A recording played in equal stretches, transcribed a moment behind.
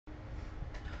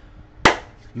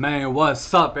Man,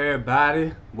 what's up,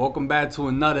 everybody? Welcome back to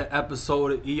another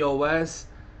episode of EOS.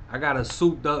 I got a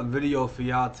souped up video for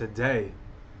y'all today.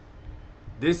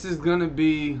 This is gonna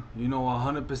be,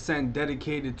 100%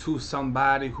 dedicated to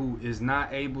somebody who is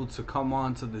not able to come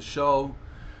on to the show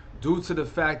due to the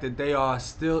fact that they are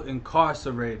still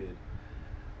incarcerated.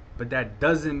 But that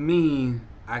doesn't mean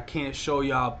I can't show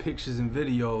y'all pictures and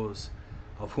videos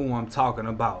of who I'm talking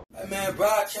about. Hey man,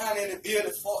 Brian China in the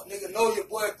building, fuck nigga. Know your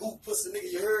boy GOO pussy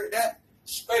nigga, you heard that?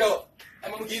 Straight up.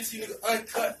 I'm gonna get to you nigga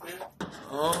uncut, man.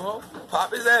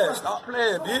 Pop his ass. Stop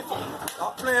playing, bitch.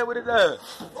 Stop playing with his ass.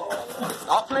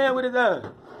 Stop playing with his ass.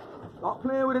 Stop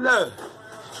playing with his ass.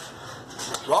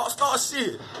 Rockstar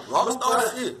shit.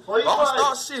 Rockstar shit.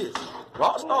 Rockstar shit.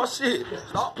 Rockstar shit.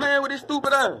 Stop playing with his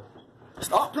stupid ass.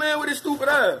 Stop playing with his stupid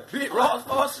ass. Bitch,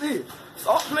 rockstar shit.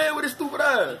 Stop playing with his stupid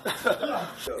ass.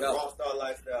 Rockstar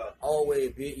lifestyle.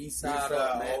 Always, bitch. East side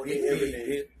up, man. Bitch,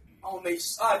 bitch. I'm gonna make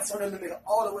sure I turn them nigga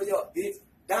all the way up, bitch.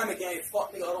 Diamond gang,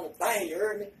 fuck nigga, I don't bang, you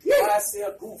heard me? I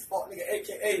sell GOO, fuck nigga,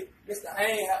 aka Mr. I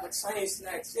ain't have my chain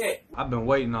snacks yet. I've been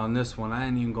waiting on this one. I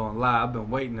ain't even gonna lie. I've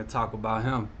been waiting to talk about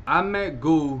him. I met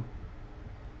GOO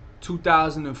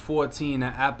 2014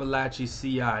 at Appalachia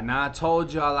CI. Now I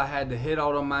told y'all I had the hit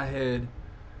out on my head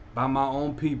by my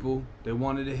own people. They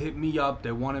wanted to hit me up.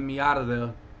 They wanted me out of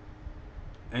there.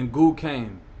 And GOO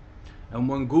came. And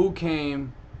when GOO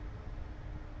came,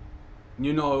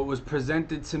 it was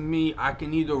presented to me. I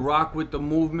can either rock with the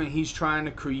movement he's trying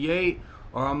to create,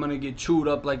 or I'm gonna get chewed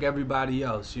up like everybody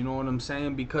else. You know what I'm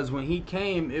saying? Because when he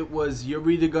came, it was, you're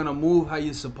either gonna move how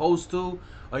you're supposed to,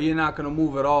 or you're not gonna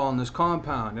move at all on this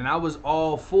compound. And I was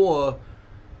all for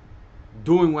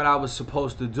doing what I was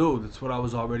supposed to do. That's what I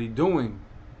was already doing.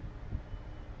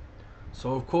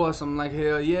 So of course I'm like,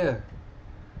 hell yeah.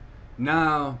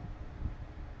 Now,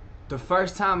 the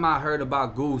first time I heard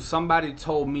about GOO, somebody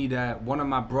told me that one of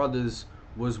my brothers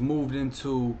was moved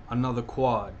into another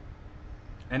quad.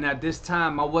 And at this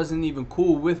time, I wasn't even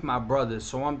cool with my brothers.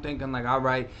 So I'm thinking like, all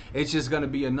right, it's just going to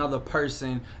be another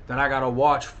person that I got to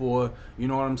watch for. You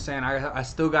know what I'm saying? I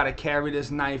still got to carry this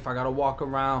knife. I got to walk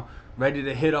around ready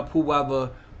to hit up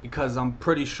whoever, because I'm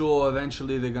pretty sure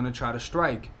eventually they're going to try to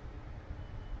strike.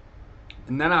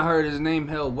 And then I heard his name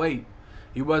held weight.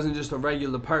 He wasn't just a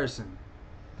regular person.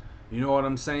 You know what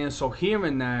I'm saying? So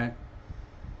hearing that,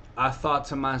 I thought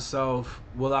to myself,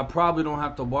 well, I probably don't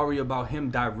have to worry about him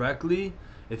directly.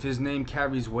 If his name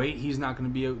carries weight, he's not going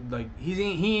to be like, he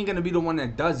ain't going to be the one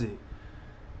that does it.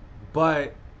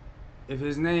 But if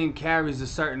his name carries a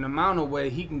certain amount of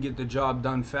weight, he can get the job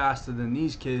done faster than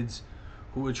these kids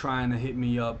who were trying to hit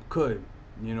me up could.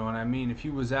 You know what I mean? If he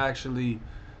was actually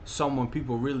someone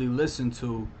people really listen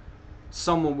to,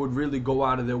 someone would really go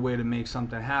out of their way to make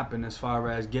something happen as far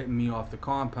as getting me off the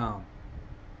compound.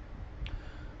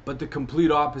 But the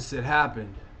complete opposite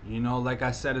happened. Like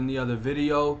I said in the other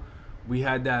video, we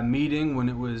had that meeting when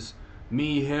it was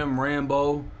me, him,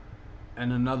 Rambo,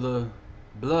 and another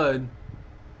blood,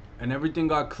 and everything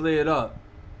got cleared up.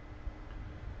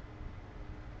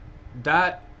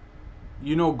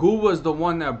 GOO was the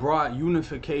one that brought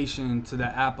unification to the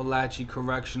Appalachia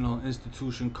Correctional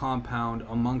Institution compound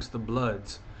amongst the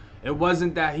Bloods. It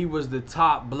wasn't that he was the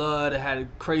top blood, had a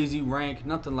crazy rank,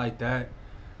 nothing like that.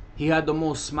 He had the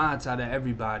most smarts out of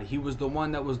everybody. He was the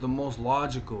one that was the most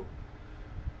logical.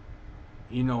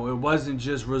 It wasn't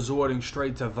just resorting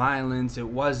straight to violence. It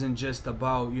wasn't just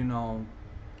about,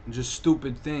 just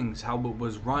stupid things, how it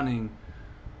was running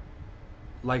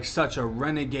like such a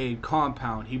renegade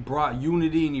compound. He brought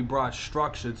unity and he brought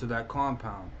structure to that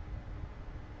compound.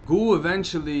 GOO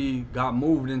eventually got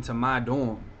moved into my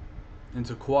dorm,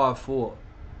 into Quad 4.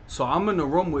 So I'm in the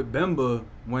room with Bimba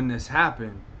when this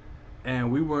happened,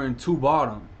 and we were in 2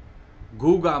 bottom.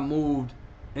 GOO got moved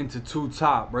into 2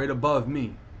 top, right above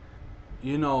me.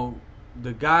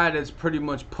 The guy that's pretty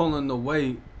much pulling the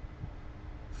weight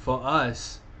for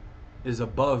us is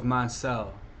above my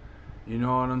cell. You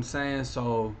know what I'm saying?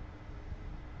 So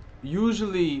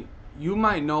usually you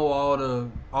might know all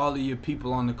of your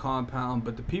people on the compound,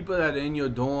 but the people that are in your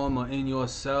dorm or in your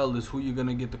cell is who you're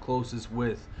gonna get the closest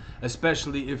with,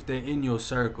 especially if they're in your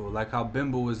circle, like how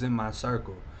Bimbo was in my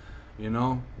circle,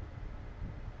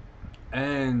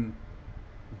 And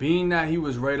being that he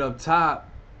was right up top,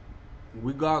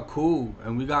 we got cool,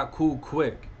 and we got cool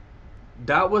quick.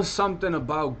 That was something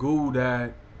about GOO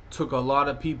that took a lot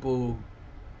of people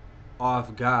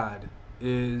off guard.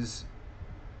 Is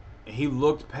he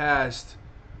looked past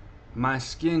my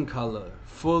skin color,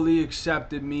 fully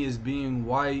accepted me as being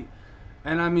white.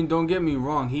 And I mean, don't get me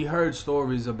wrong, he heard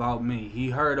stories about me.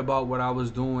 He heard about what I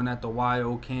was doing at the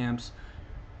YO camps.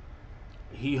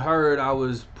 he heard I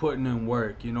was putting in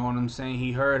work, you know what I'm saying?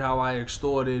 He heard how I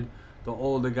extorted the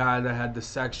older guy that had the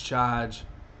sex charge.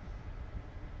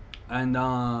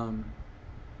 And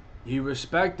he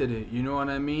respected it, you know what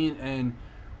I mean? And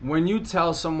when you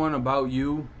tell someone about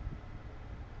you,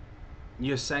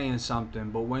 you're saying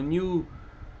something. But well,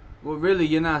 really,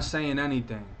 you're not saying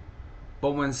anything.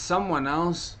 But when someone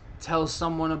else tells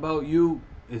someone about you,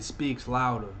 it speaks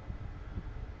louder.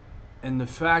 And the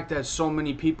fact that so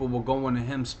many people were going to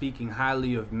him speaking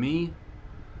highly of me,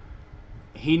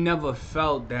 he never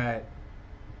felt that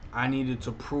I needed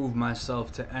to prove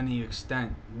myself to any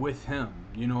extent with him.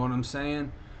 You know what I'm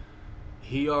saying?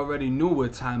 He already knew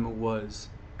what time it was.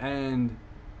 And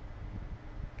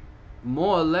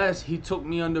more or less, he took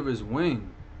me under his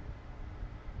wing.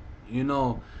 You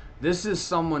know, this is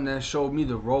someone that showed me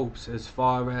the ropes as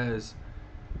far as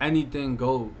anything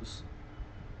goes.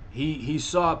 He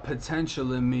saw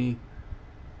potential in me,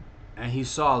 and he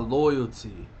saw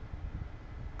loyalty.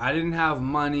 I didn't have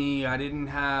money. I didn't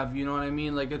have, you know what I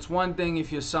mean? Like, it's one thing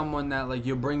if you're someone that, like,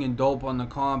 you're bringing dope on the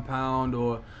compound,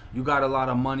 or you got a lot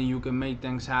of money, you can make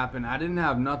things happen. I didn't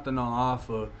have nothing to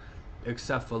offer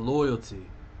except for loyalty.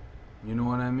 You know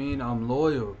what I mean? I'm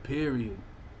loyal, period.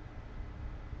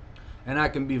 And I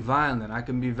can be violent. I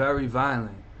can be very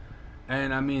violent.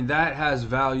 And, I mean, that has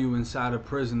value inside of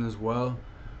prison as well.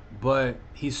 But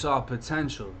he saw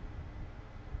potential.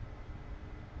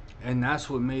 And that's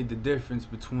what made the difference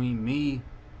between me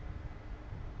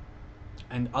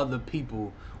and other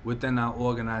people within our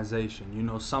organization. You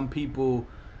know, some people,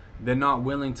 they're not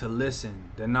willing to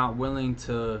listen. They're not willing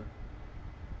to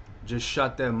just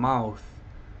shut their mouth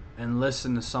and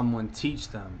listen to someone teach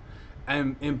them.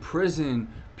 And in prison,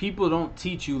 people don't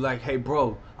teach you like, hey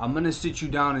bro, I'm gonna sit you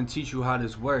down and teach you how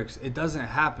this works. It doesn't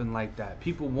happen like that.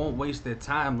 People won't waste their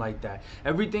time like that.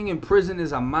 Everything in prison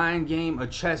is a mind game, a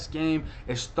chess game.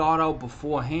 It's thought out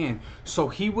beforehand. So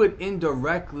he would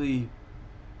indirectly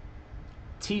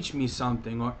teach me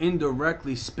something, or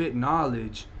indirectly spit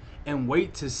knowledge, and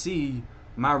wait to see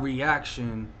my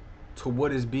reaction to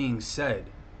what is being said.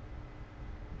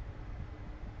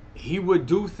 He would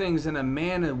do things in a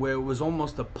manner where it was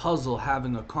almost a puzzle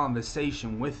having a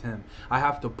conversation with him. I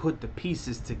have to put the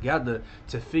pieces together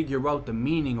to figure out the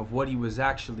meaning of what he was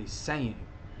actually saying.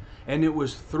 And it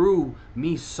was through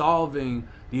me solving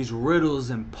these riddles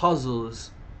and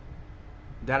puzzles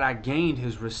that I gained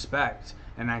his respect,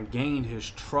 and I gained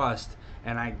his trust,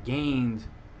 and I gained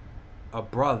a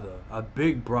brother, a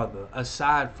big brother,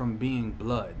 aside from being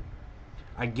blood.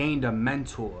 I gained a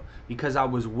mentor because I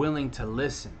was willing to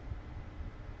listen.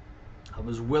 I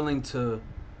was willing to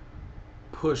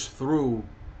push through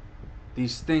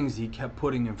these things he kept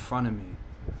putting in front of me.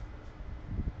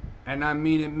 And I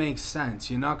mean, it makes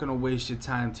sense. You're not going to waste your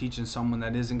time teaching someone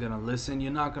that isn't going to listen.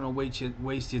 You're not going to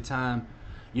waste your time.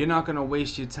 You're not going to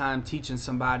waste your time teaching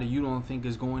somebody you don't think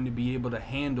is going to be able to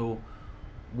handle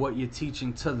what you're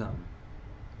teaching to them.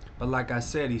 But like I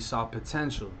said, he saw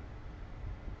potential.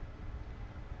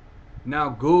 Now,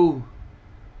 GOO,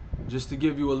 just to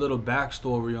give you a little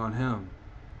backstory on him.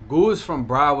 GOO is from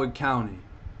Broward County.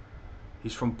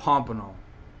 He's from Pompano.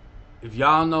 If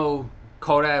y'all know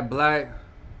Kodak Black,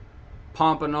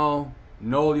 Pompano,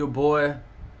 NOYA boy,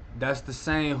 that's the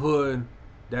same hood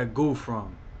that GOO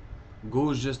from.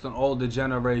 GOO's just an older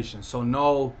generation. So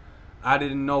no, I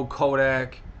didn't know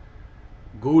Kodak.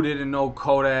 GOO didn't know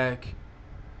Kodak.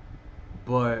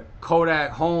 But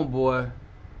Kodak homeboy,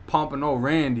 Pompano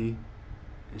Randy,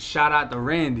 and shout out to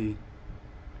Randy,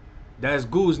 that's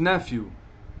GOO's nephew.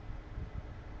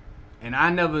 And I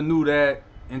never knew that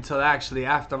until actually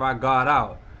after I got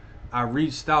out. I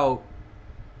reached out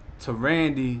to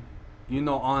Randy, you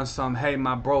know, on some, hey,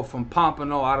 my bro from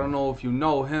Pompano, I don't know if you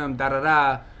know him,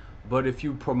 da-da-da, but if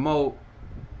you promote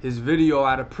his video,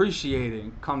 I'd appreciate it.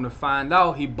 And come to find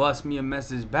out, he bust me a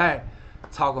message back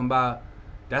talking about,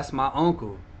 that's my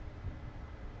uncle.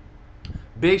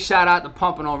 Big shout out to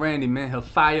Pompano Randy, man. He'll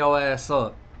fire your ass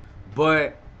up.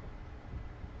 But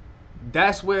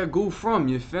that's where GOO from,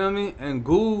 you feel me? And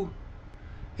GOO,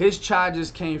 his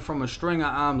charges came from a string of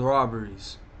armed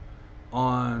robberies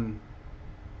on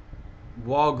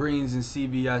Walgreens and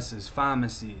CVS's,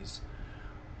 pharmacies.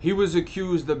 He was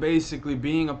accused of basically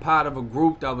being a part of a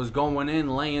group that was going in,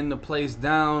 laying the place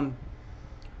down,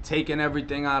 taking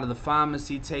everything out of the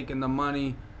pharmacy, taking the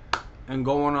money, and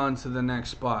going on to the next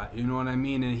spot. You know what I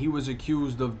mean? And he was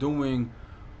accused of doing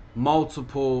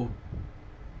multiple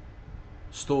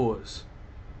stores,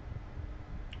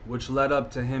 which led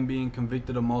up to him being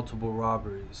convicted of multiple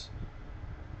robberies.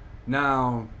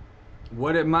 Now,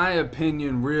 what in my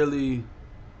opinion really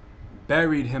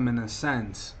buried him in a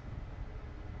sense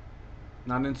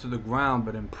not into the ground,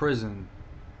 but in prison,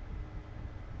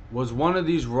 was one of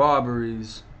these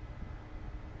robberies.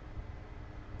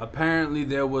 Apparently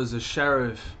there was a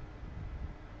sheriff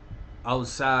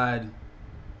outside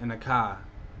in a car,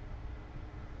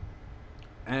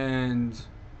 and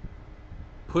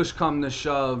push come to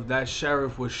shove, that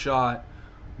sheriff was shot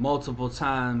multiple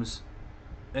times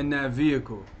in that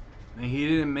vehicle, and he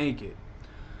didn't make it.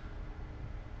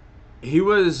 He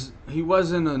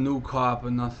wasn't a new cop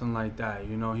or nothing like that,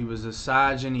 you know. He was a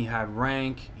sergeant. He had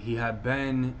rank. He had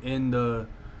been in the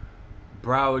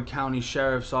Broward County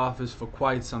Sheriff's Office for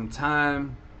quite some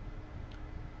time.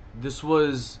 This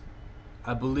was,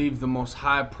 I believe, the most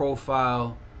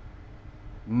high-profile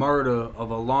murder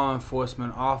of a law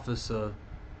enforcement officer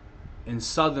in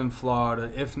southern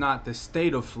Florida, if not the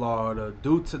state of Florida,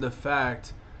 due to the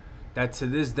fact that to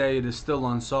this day it is still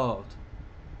unsolved.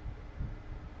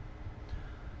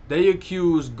 They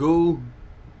accused GOO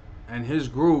and his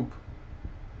group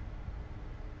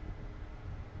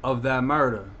of that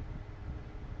murder.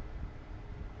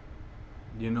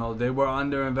 You know, they were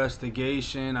under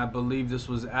investigation. I believe this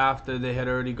was after they had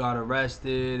already got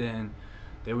arrested, and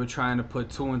they were trying to put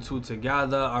two and two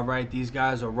together. All right, these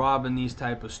guys are robbing these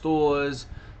type of stores.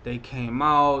 They came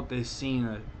out, they seen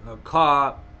a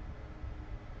cop.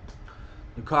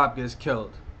 The cop gets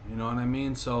killed. You know what I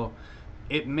mean? So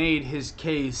it made his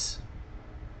case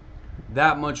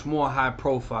that much more high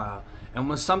profile. And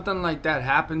when something like that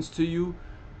happens to you,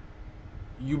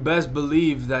 you best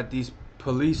believe that these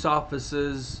police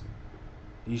officers,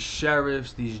 these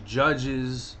sheriffs, these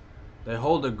judges, they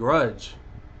hold a grudge.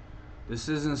 This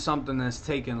isn't something that's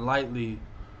taken lightly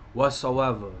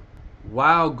whatsoever.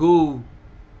 While GOO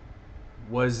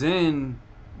was in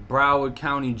Broward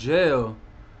County Jail,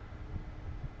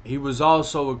 he was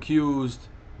also accused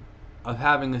of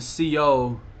having a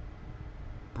CO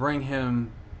bring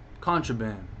him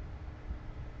contraband.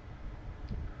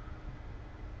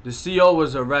 The CO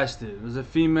was arrested. It was a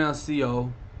female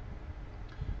CO.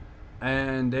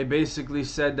 And they basically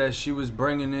said that she was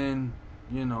bringing in,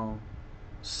 you know,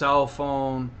 cell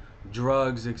phone,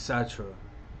 drugs, etc.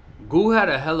 GOO had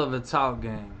a hell of a talk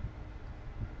game.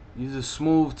 He's a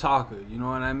smooth talker, you know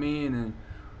what I mean? And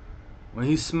when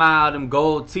he smiled them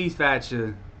gold teeth at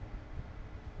you,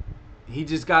 he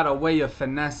just got a way of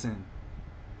finessing.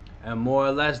 And more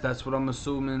or less, that's what I'm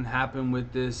assuming happened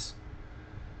with this,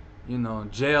 you know,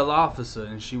 jail officer,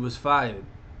 and she was fired.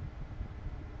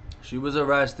 She was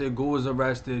arrested, GOO was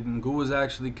arrested, and GOO was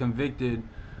actually convicted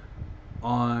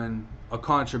on a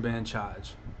contraband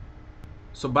charge.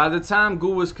 So by the time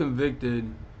GOO was convicted,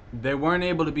 they weren't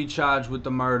able to be charged with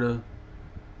the murder.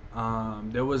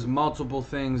 There was multiple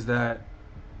things that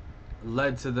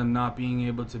led to them not being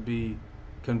able to be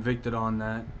convicted on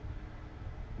that.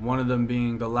 One of them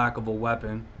being the lack of a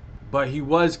weapon. But he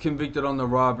was convicted on the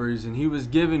robberies, and he was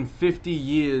given 50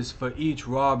 years for each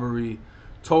robbery,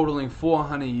 totaling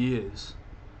 400 years.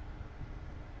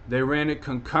 They ran a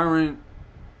concurrent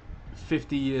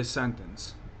 50-year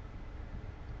sentence.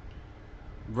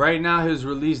 Right now, his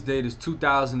release date is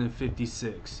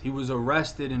 2056. He was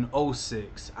arrested in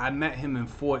 06. I met him in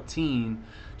 14,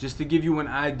 just to give you an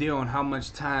idea on how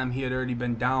much time he had already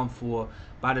been down for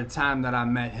by the time that I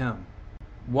met him.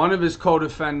 One of his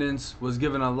co-defendants was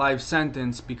given a life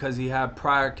sentence because he had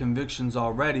prior convictions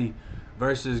already,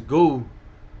 versus GOO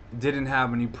didn't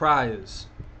have any priors.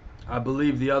 I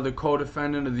believe the other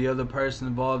co-defendant or the other person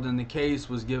involved in the case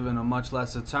was given a much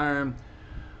lesser term,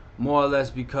 more or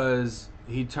less because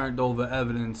he turned over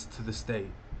evidence to the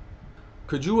state.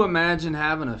 Could you imagine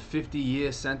having a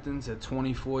 50-year sentence at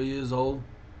 24 years old?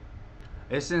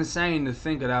 It's insane to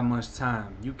think of that much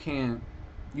time. You can't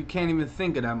even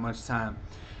think of that much time.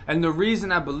 And the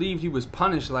reason I believe he was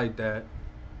punished like that,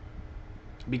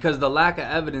 because the lack of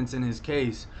evidence in his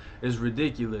case is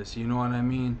ridiculous. You know what I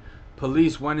mean?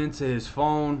 Police went into his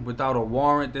phone without a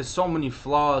warrant. There's so many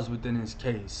flaws within his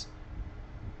case.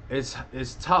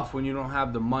 It's tough when you don't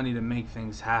have the money to make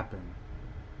things happen.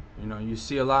 You know, you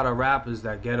see a lot of rappers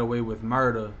that get away with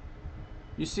murder.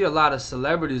 You see a lot of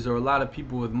celebrities or a lot of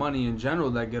people with money in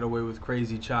general that get away with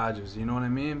crazy charges. You know what I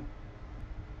mean?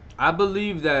 I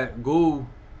believe that GOO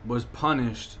was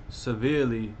punished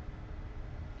severely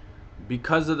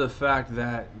because of the fact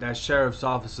that that sheriff's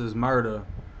officer's murder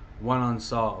went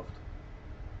unsolved.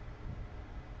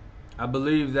 I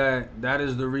believe that that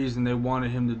is the reason they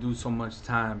wanted him to do so much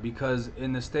time, because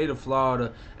in the state of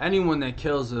Florida, anyone that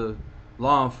kills a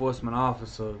law enforcement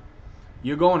officer,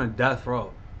 you're going to death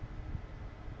row.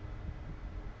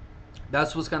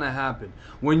 That's what's going to happen.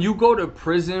 When you go to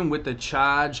prison with a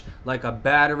charge like a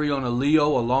battery on a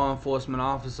Leo, a law enforcement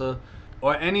officer,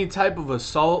 or any type of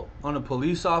assault on a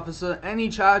police officer, any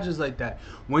charges like that,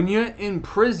 when you're in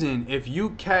prison, if you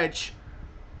catch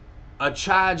a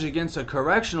charge against a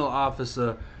correctional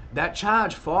officer, that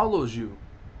charge follows you.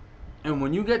 And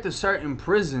when you get to certain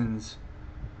prisons,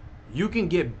 you can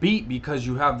get beat because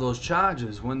you have those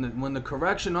charges. When the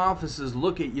correction officers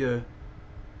look at your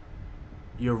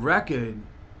record,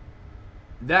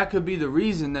 that could be the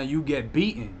reason that you get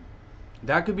beaten.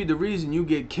 That could be the reason you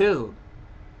get killed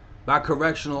by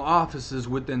correctional officers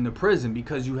within the prison,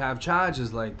 because you have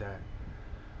charges like that.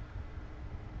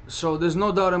 So there's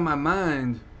no doubt in my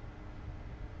mind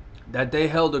that they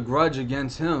held a grudge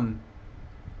against him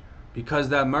because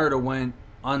that murder went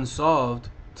unsolved.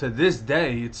 To this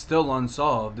day, it's still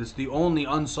unsolved. It's the only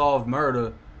unsolved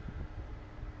murder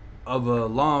of a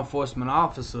law enforcement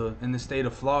officer in the state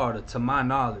of Florida, to my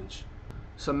knowledge.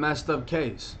 It's a messed up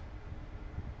case.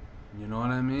 You know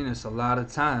what I mean? It's a lot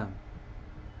of time.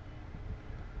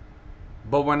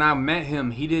 But when I met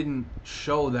him, he didn't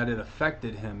show that it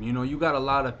affected him. You know, you got a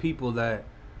lot of people that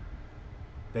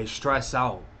they stress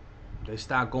out. They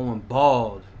start going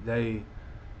bald. They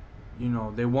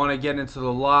want to get into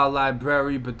the law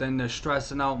library, but then they're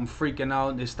stressing out and freaking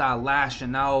out. They start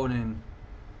lashing out. And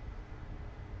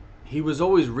he was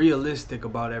always realistic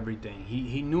about everything.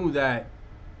 He knew that,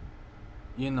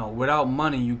 without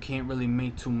money, you can't really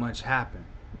make too much happen.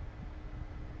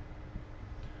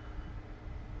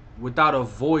 Without a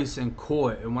voice in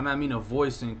court, and when I mean a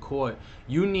voice in court,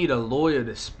 you need a lawyer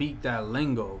to speak that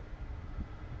lingo,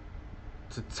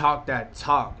 to talk that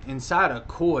talk. Inside a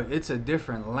court, it's a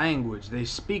different language. They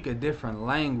speak a different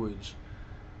language,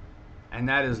 and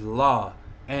that is law.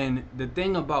 And the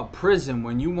thing about prison,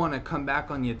 when you want to come back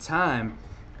on your time,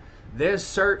 there's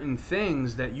certain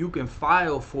things that you can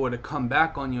file for to come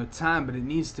back on your time, but it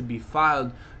needs to be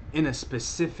filed in a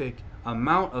specific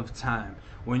amount of time.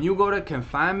 When you go to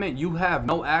confinement, you have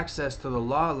no access to the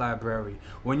law library.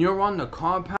 When you're on the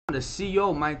compound, the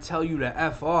CO might tell you to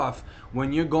F off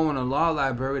when you're going to law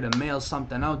library to mail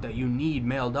something out that you need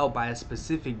mailed out by a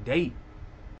specific date.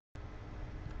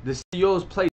 The COs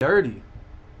play dirty.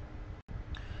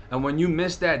 And when you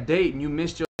miss that date and you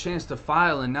missed your chance to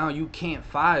file and now you can't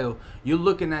file, you're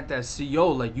looking at that CO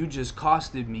like, you just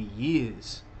costed me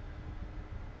years.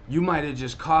 You might have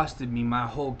just costed me my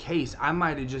whole case. I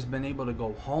might have just been able to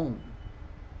go home.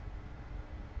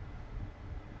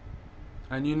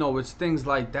 And it's things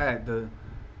like that, the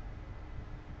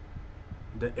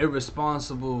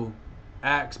irresponsible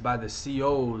acts by the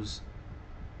COs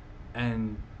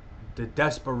and the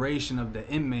desperation of the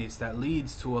inmates that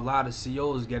leads to a lot of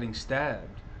COs getting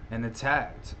stabbed and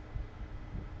attacked.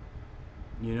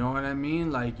 You know what I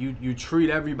mean? Like, you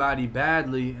treat everybody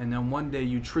badly, and then one day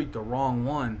you treat the wrong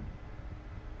one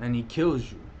and he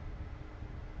kills you.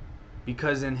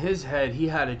 Because in his head, he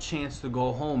had a chance to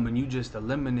go home and you just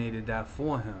eliminated that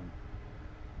for him.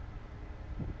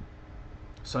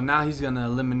 So now he's going to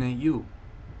eliminate you.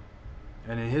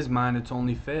 And in his mind, it's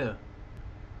only fair.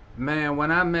 Man,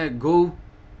 when I met GOO,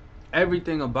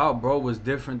 everything about bro was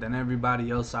different than everybody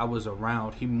else I was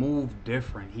around. He moved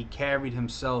different. He carried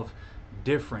himself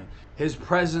different. His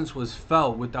presence was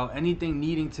felt without anything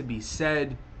needing to be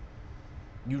said.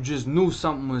 You just knew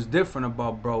something was different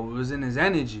about bro. It was in his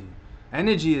energy.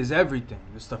 Energy is everything.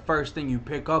 It's the first thing you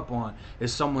pick up on,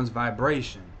 is someone's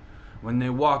vibration. When they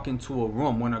walk into a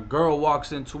room, when a girl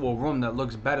walks into a room that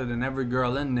looks better than every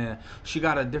girl in there, she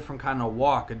got a different kind of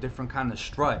walk, a different kind of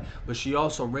strut, but she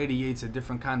also radiates a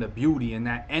different kind of beauty, and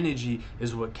that energy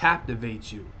is what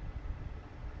captivates you.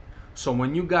 So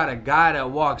when you got a guy that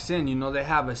walks in, they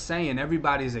have a saying,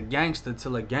 everybody's a gangster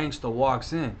till a gangster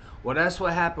walks in. Well, that's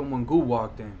what happened when GOO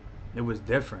walked in. It was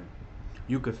different.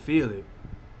 You could feel it.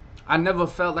 I never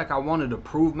felt like I wanted to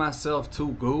prove myself to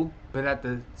GOO, but at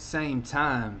the same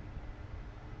time,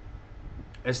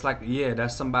 it's like, yeah,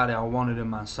 that's somebody I wanted in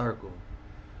my circle.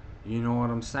 You know what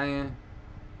I'm saying?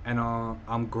 And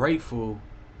I'm grateful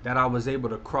that I was able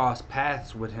to cross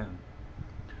paths with him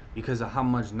because of how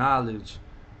much knowledge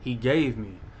he gave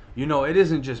me. It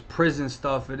isn't just prison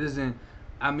stuff. It isn't,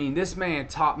 this man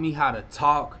taught me how to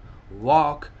talk,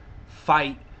 walk,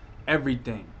 fight,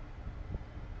 everything.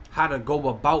 How to go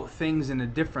about things in a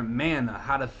different manner,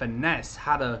 how to finesse,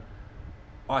 how to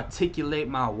articulate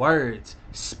my words,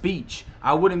 speech.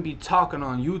 I wouldn't be talking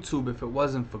on YouTube if it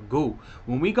wasn't for GOO.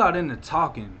 When we got into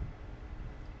talking,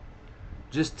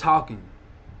 just talking,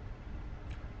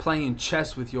 playing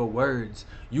chess with your words,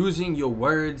 using your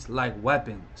words like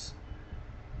weapons.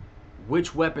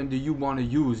 Which weapon do you want to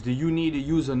use? Do you need to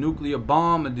use a nuclear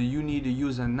bomb, or do you need to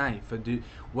use a knife? Or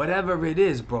whatever it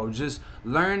is, bro, just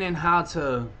learning how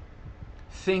to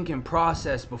think and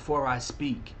process before I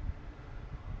speak,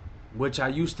 which I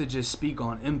used to just speak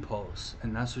on impulse,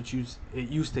 and that's what it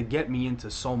used to get me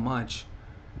into so much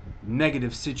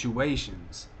negative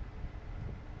situations.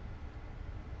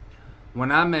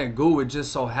 When I met GOO, it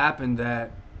just so happened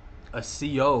that a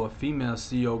CO, a female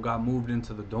CO, got moved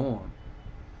into the dorm,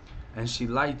 and she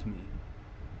liked me.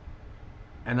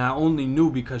 And I only knew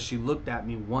because she looked at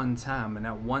me one time, and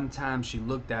at one time she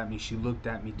looked at me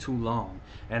too long.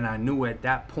 And I knew at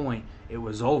that point it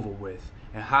was over with.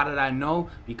 And how did I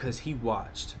know? Because he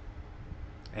watched.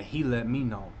 And he let me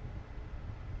know.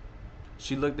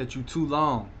 She looked at you too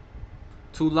long.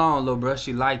 Too long, little bruh.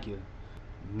 She like you.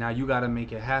 Now you gotta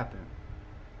make it happen.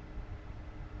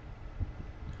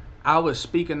 I was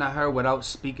speaking to her without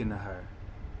speaking to her.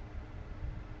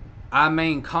 Our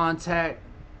main contact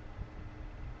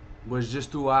was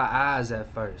just through our eyes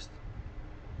at first.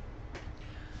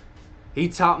 He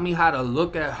taught me how to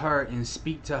look at her and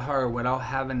speak to her without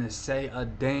having to say a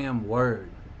damn word.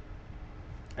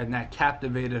 And that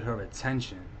captivated her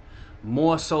attention.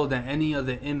 More so than any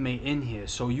other inmate in here.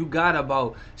 So you got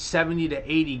about 70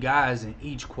 to 80 guys in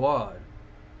each quad.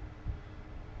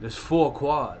 There's 4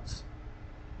 quads.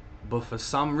 But for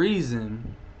some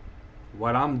reason,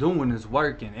 what I'm doing is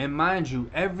working. And mind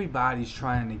you, everybody's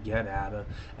trying to get at her.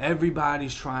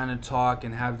 Everybody's trying to talk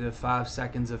and have their 5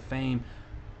 seconds of fame.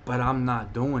 But I'm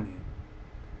not doing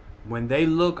it. When they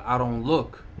look, I don't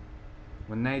look.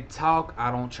 When they talk,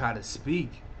 I don't try to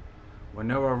speak. When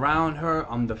they're around her,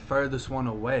 I'm the furthest one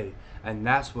away. And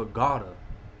that's what got her.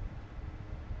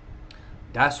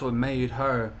 That's what made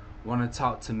her want to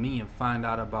talk to me and find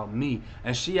out about me.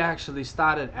 And she actually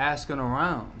started asking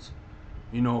around.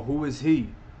 You know, who is he?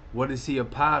 What is he a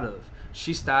part of?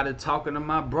 She started talking to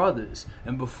my brothers.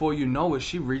 And before you know it,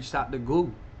 she reached out to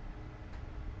GOO.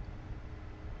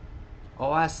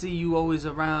 Oh, I see you always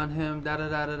around him.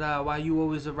 Da-da-da-da-da. Why you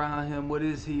always around him? What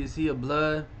is he? Is he a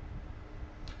blood?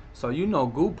 So you know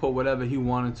GOO put whatever he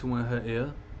wanted to in her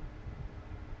ear.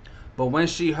 But when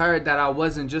she heard that I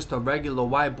wasn't just a regular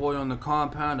white boy on the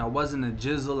compound, I wasn't a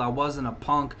jizzle, I wasn't a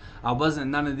punk, I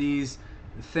wasn't none of these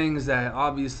things that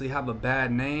obviously have a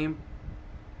bad name,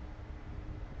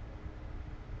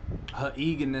 her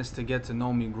eagerness to get to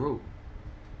know me grew.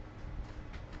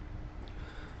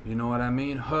 You know what I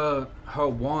mean? Her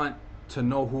want to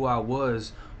know who I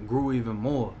was grew even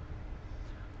more.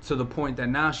 To the point that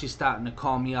now she's starting to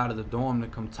call me out of the dorm to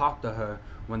come talk to her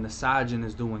when the sergeant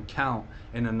is doing count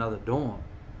in another dorm.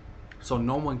 So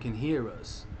no one can hear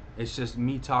us. It's just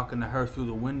me talking to her through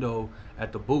the window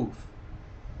at the booth.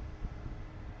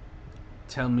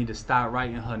 Telling me to start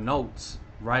writing her notes.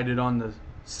 Write it on the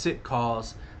sit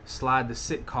calls. Slide the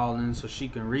sit call in so she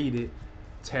can read it.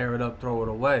 Tear it up, throw it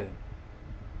away.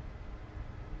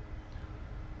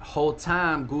 The whole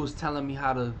time, GOO's telling me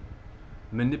how to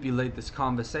manipulate this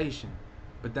conversation.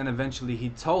 But then eventually he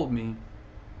told me,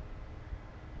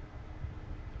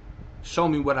 show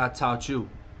me what I taught you.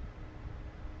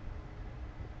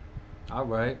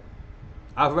 Alright,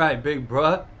 big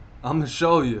bruh, I'ma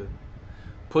show you.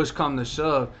 Push come to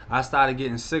shove, I started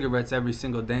getting cigarettes every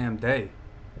single damn day.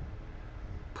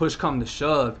 Push come to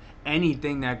shove,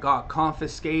 anything that got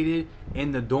confiscated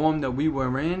in the dorm that we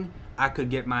were in, I could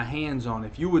get my hands on.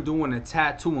 If you were doing a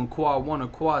tattoo in quad 1 or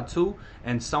quad 2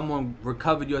 and someone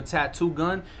recovered your tattoo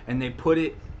gun and they put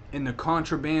it in the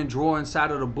contraband drawer inside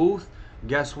of the booth,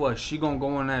 guess what? She gonna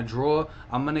go in that drawer.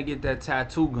 I'm gonna get that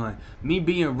tattoo gun. Me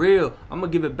being real, I'm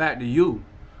gonna give it back to you.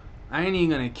 I ain't even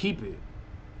gonna keep it.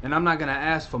 And I'm not gonna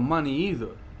ask for money either.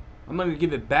 I'm gonna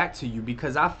give it back to you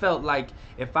because I felt like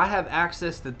if I have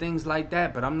access to things like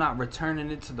that but I'm not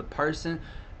returning it to the person,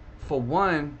 for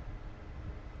one,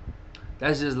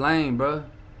 that's just lame, bro.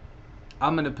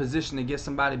 I'm in a position to get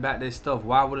somebody back their stuff.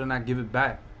 Why wouldn't I give it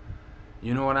back?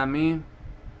 You know what I mean?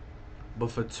 But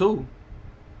for two,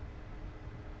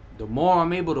 the more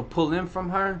I'm able to pull in from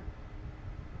her,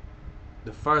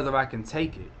 the further I can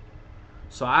take it.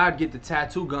 So I'd get the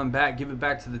tattoo gun back, give it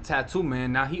back to the tattoo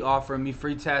man. Now he offering me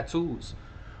free tattoos.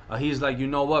 He's like, you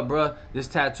know what, bro? This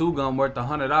tattoo gun worth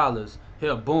 $100.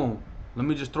 Here, boom. Let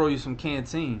me just throw you some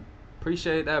canteen.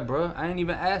 Appreciate that, bro. I ain't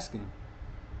even asking.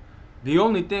 The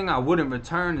only thing I wouldn't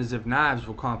return is if knives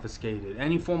were confiscated.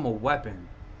 Any form of weapon.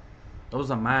 Those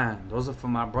are mine. Those are for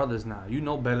my brothers now. You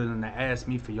know better than to ask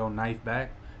me for your knife back.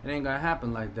 It ain't gonna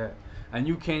happen like that. And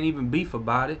you can't even beef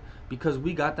about it because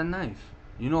we got the knife.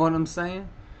 You know what I'm saying?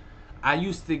 I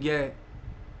used to get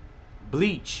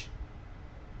bleach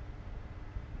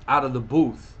out of the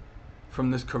booth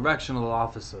from this correctional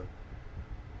officer.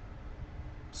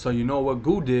 So you know what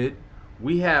GOO did?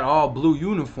 We had all blue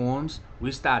uniforms.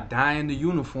 We started dyeing the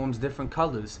uniforms different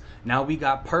colors. Now we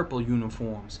got purple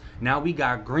uniforms. Now we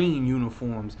got green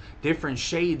uniforms. Different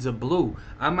shades of blue.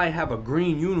 I might have a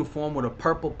green uniform with a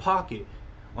purple pocket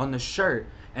on the shirt,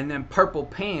 and then purple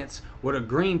pants with a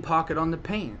green pocket on the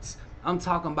pants. I'm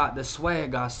talking about the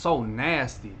swag got so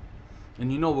nasty.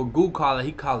 And you know what GOO call it?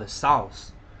 He call it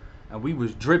sauce. And we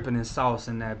was dripping in sauce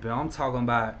in that bill. I'm talking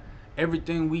about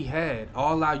everything we had.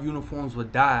 All our uniforms were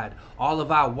dyed. All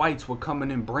of our whites were coming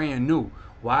in brand new.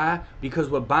 Why? Because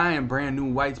we're buying brand new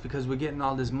whites, because we're getting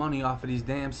all this money off of these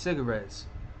damn cigarettes.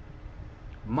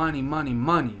 Money, money,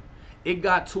 money. It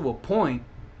got to a point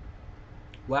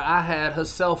where I had her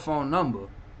cell phone number.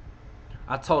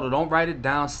 I told her, don't write it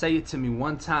down, say it to me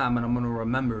one time and I'm going to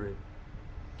remember it.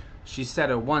 She said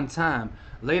it one time.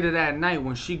 Later that night,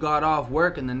 when she got off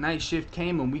work and the night shift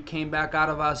came and we came back out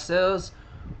of our cells,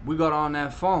 we got on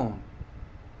that phone.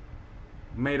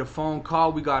 Made a phone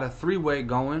call. We got a three-way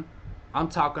going. I'm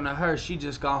talking to her. She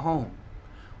just got home.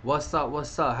 What's up?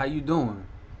 What's up? How you doing?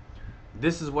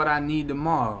 This is what I need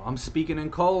tomorrow. I'm speaking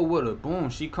in code with her. Boom.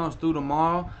 She comes through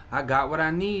tomorrow. I got what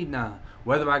I need now.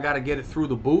 Whether I got to get it through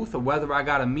the booth or whether I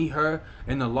got to meet her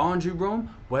in the laundry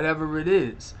room, whatever it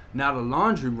is. Now, the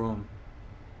laundry room,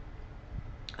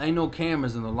 ain't no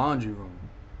cameras in the laundry room.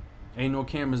 Ain't no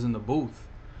cameras in the booth.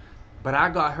 But I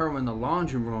got her in the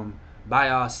laundry room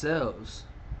by ourselves.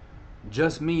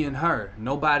 Just me and her.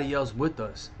 Nobody else with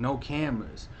us. No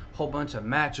cameras. Whole bunch of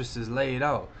mattresses laid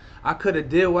out. I could have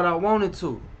did what I wanted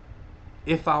to.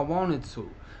 If I wanted to.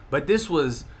 But this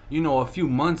was, a few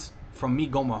months from me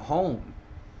going home.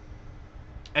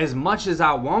 As much as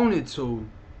I wanted to,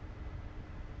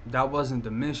 that wasn't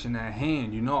the mission at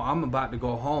hand. I'm about to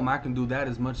go home. I can do that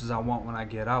as much as I want when I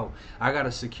get out. I got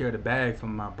to secure the bag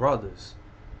from my brothers.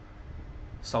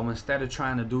 So instead of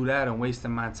trying to do that and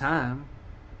wasting my time,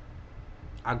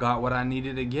 I got what I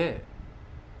needed to get.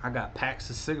 I got packs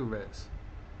of cigarettes.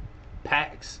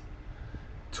 Packs.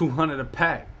 200 a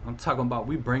pack. I'm talking about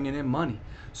we bringing in money.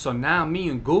 So now me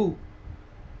and GOO,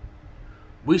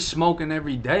 we smoking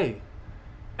every day.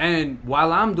 And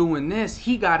while I'm doing this,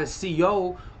 he got a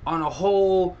CO on a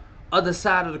whole other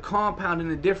side of the compound in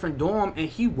a different dorm, and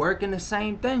he working the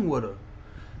same thing with her.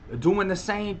 Doing the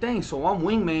same thing. So I'm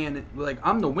wingman,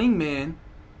 I'm the wingman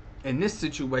in this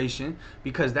situation,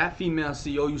 because that female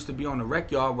CO used to be on the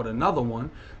rec yard with another one.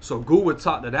 So GOO would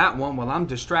talk to that one while I'm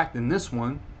distracting this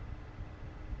one.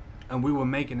 And we were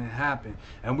making it happen.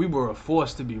 And we were a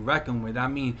force to be reckoned with. I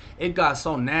mean, it got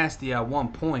so nasty at one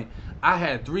point. I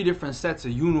had 3 different sets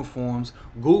of uniforms.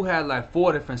 GOO had like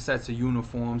 4 different sets of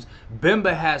uniforms.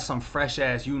 Bimba had some fresh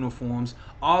ass uniforms.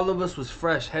 All of us was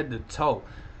fresh head to toe.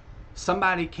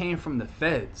 Somebody came from the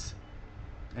feds.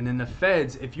 And in the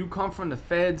feds, if you come from the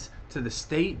feds to the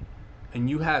state and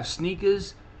you have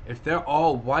sneakers, if they're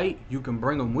all white, you can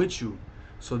bring them with you.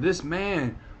 So this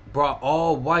man brought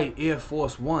all white Air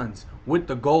Force Ones with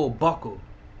the gold buckle.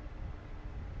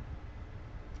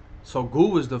 So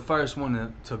GOO was the first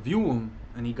one to view him,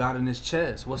 and he got in his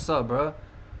chest. What's up, bro?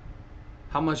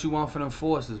 How much you want for them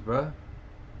forces, bro?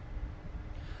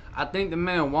 I think the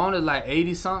man wanted like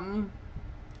 80 something,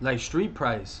 like street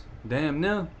price. Damn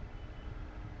near.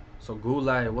 So GOO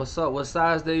like, what's up? What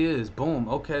size they is? Boom.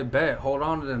 Okay, bet. Hold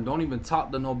on to them. Don't even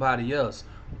talk to nobody else.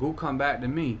 GOO come back to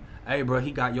me. Hey, bro,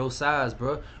 he got your size,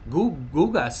 bro.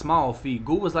 GOO got small feet.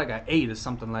 GOO was like an 8 or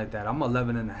something like that. I'm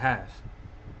 11 and a half.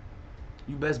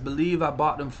 You best believe I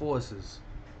bought them forces.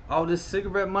 All this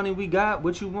cigarette money we got,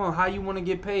 what you want? How you want to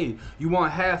get paid? You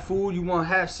want half food? You want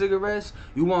half cigarettes?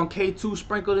 You want K2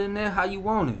 sprinkled in there? How you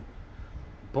want it?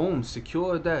 Boom,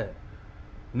 secured that.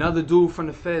 Another dude from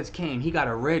the feds came. He got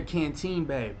a red canteen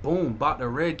bag. Boom, bought the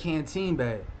red canteen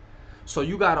bag. So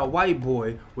you got a white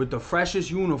boy with the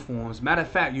freshest uniforms. Matter of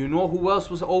fact, you know who else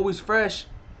was always fresh?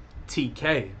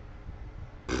 TK.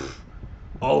 Pfft,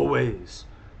 always.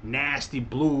 Nasty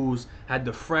blues, had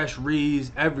the fresh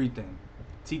reeds, everything.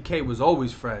 TK was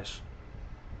always fresh.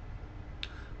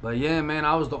 But yeah, man,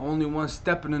 I was the only one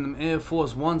stepping in them Air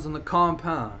Force Ones in the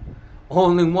compound.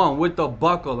 Only one with the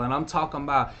buckle, and I'm talking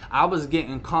about I was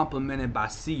getting complimented by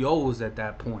COs at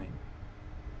that point.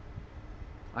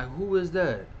 Like, who is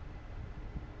that?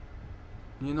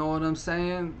 You know what I'm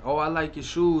saying? Oh, I like your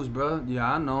shoes, bro.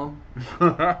 Yeah, I know.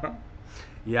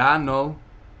 Yeah, I know.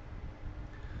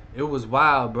 It was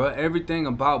wild, bro. Everything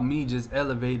about me just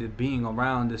elevated being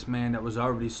around this man that was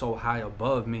already so high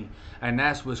above me. And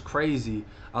that's what's crazy.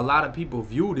 A lot of people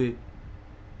viewed it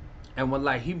and were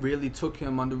like, he really took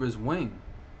him under his wing.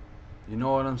 You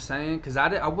know what I'm saying? Because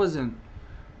I wasn't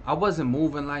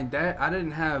moving like that. I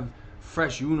didn't have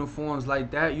fresh uniforms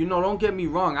like that. You know, don't get me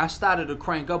wrong. I started to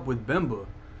crank up with Bimba,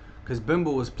 because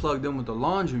Bimba was plugged in with the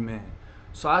laundryman.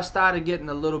 So I started getting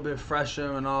a little bit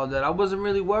fresher and all that. I wasn't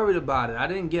really worried about it. I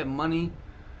didn't get money.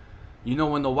 You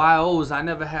know, in the YOs, I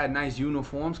never had nice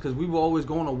uniforms because we were always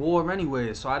going to war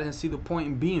anyway. So I didn't see the point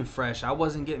in being fresh. I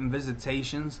wasn't getting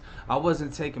visitations. I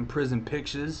wasn't taking prison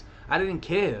pictures. I didn't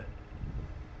care.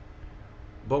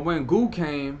 But when GOO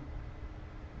came,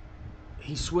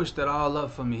 he switched it all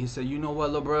up for me. He said, you know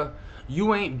what, lil' bruh?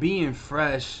 You ain't being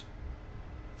fresh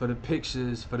for the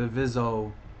pictures, for the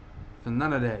viso, for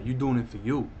none of that. You doing it for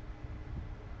you.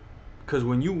 Because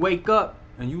when you wake up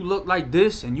and you look like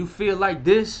this and you feel like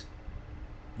this,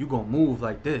 you gonna move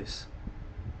like this.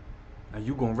 And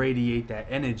you gonna radiate that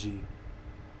energy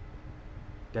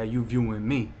that you view in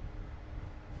me.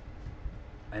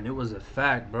 And it was a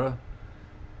fact, bruh.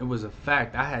 It was a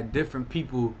fact. I had different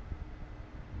people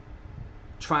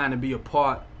trying to be a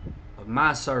part of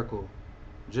my circle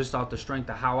just off the strength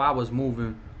of how I was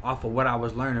moving, off of what I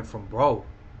was learning from bro.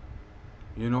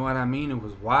 You know what I mean? It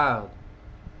was wild.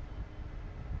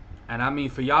 And I mean,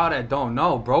 for y'all that don't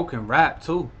know, bro can rap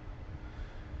too.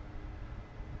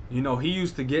 You know, he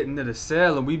used to get into the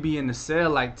cell and we be in the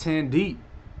cell like 10 deep.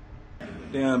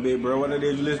 Damn, big bro, what it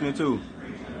is you listening to?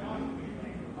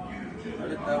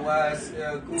 That's why I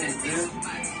said GOO,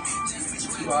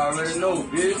 bitch. You already know,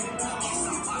 bitch.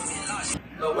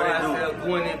 That's why I said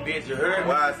GOO in that bitch, you heard me?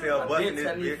 Why I said busting this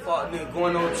bitch? Fuck nigga,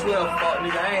 going on 12, fuck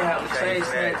nigga, I ain't have to change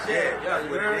that shit. Yeah,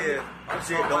 you heard me?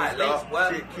 Shit don't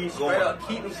stop. Shit keep going.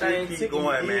 Keep them things Shit keep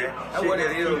going, man. That's what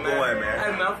it is, keep going, man.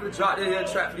 Hey, man, I'm finna drop this here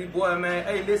track for these boys, man.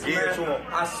 Hey, listen, man.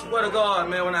 I swear to God,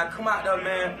 man, when I come out there,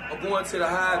 man, I'm going to the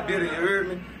high bidder, you heard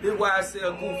me? This is why I say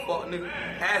a GOO, fuck nigga.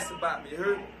 Ask about me, you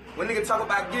heard me? When nigga talk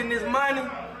about getting this money,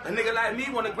 a nigga like me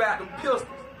wanna grab them pistols,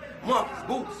 monkeys,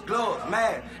 boots, gloves,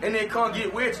 man, and then come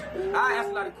get with you. I ask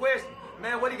a lot of questions.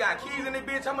 Man, what he got, keys in this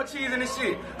bitch? How much cheese in this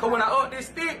shit? Cause when I up this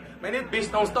stick, man, this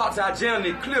bitch don't start till I jam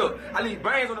it clear. I leave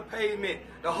brains on the pavement.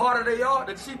 The harder they are,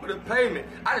 the cheaper the payment.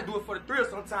 I just do it for the thrill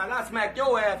sometimes. I smack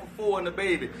your ass for 4 in the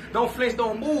baby. Don't flinch,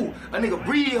 don't move. A nigga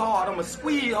breathe hard, I'ma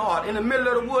squeeze hard. In the middle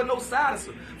of the wood, no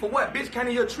silencer. For what, bitch, can't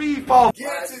hear a tree fall? Yeah,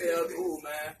 I tell GOO,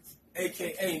 man.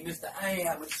 AKA Mr. I ain't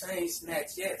have a chain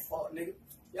snatch yet, fuck nigga.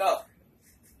 Yo.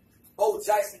 Bo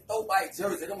Jackson throwback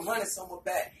jersey, them hundreds on my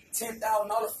back. $10,000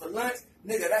 for lunch,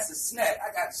 nigga, that's a snack.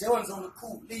 I got Jordans on the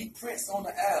coupe, Lee Prince on the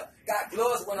aisle. Got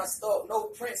gloves when I start, no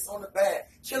prints on the bag.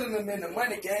 Killing them in the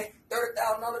money game,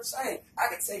 $30,000 chain. I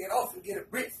can take it off and get a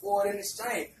brick for it in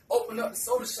exchange. Open up the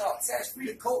soda shop, tax free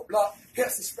the coat block.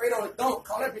 Pepsi sprayed on the dunk,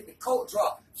 call that bitch the coat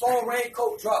drop. Phone rain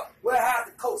coat drop, warehouse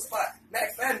the coat spot.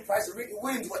 Mac Fanny price of Ricky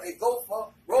Williams, what they go for.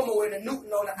 Romo and the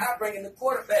Newton on the I bringing the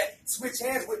quarterback. Switch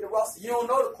hands with the roster, you don't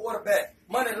know the quarterback.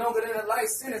 Money longer than a life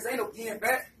sentence, ain't no getting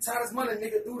back. Time is money,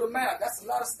 nigga, do the math. That's a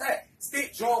lot of stack.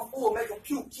 Stick drawn full, make them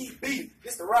puke, keep beat.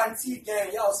 This the rotten teeth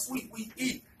gang, y'all sweet, we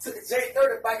eat. Took the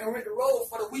J30 bike and rent the road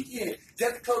for the weekend.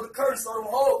 Just to close the curtain so them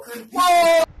hoes couldn't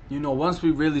get. You know, once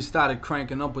we really started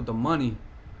cranking up with the money,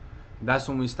 that's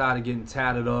when we started getting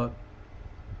tatted up.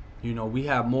 You know, we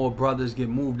had more brothers get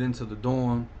moved into the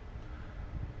dorm.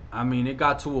 I mean, it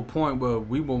got to a point where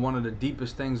we were one of the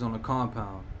deepest things on the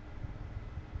compound.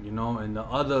 You know, and the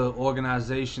other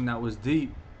organization that was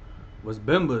deep was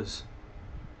Bimba's.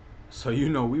 So, you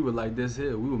know, we were like this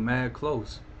here. We were mad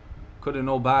close. Couldn't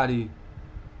nobody...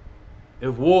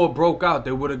 If war broke out,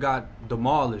 they would have got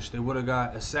demolished. They would have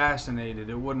got assassinated.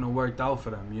 It wouldn't have worked out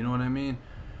for them. You know what I mean?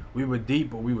 We were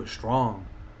deep, but we were strong.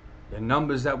 The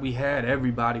numbers that we had,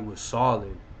 everybody was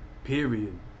solid.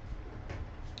 Period.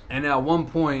 And at one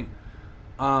point,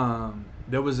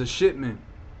 there was a shipment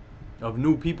of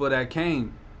new people that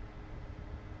came.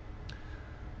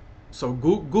 So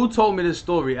GOO told me this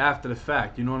story after the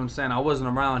fact. You know what I'm saying? I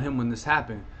wasn't around him when this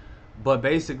happened. But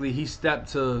basically, he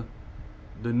stepped to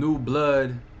the new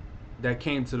blood that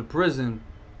came to the prison.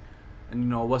 And, you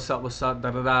know, what's up,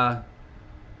 da-da-da.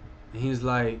 And he's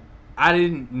like, I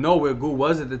didn't know where GOO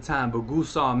was at the time, but GOO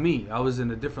saw me. I was in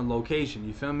a different location,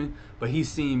 you feel me? But he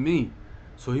seen me.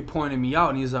 So he pointed me out,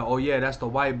 and he's like, oh, yeah, that's the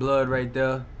white blood right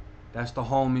there. That's the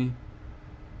homie.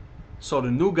 So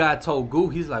the new guy told GOO,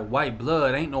 he's like, white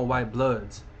blood? Ain't no white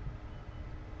bloods.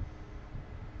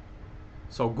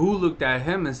 So GOO looked at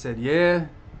him and said, yeah,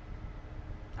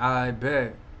 I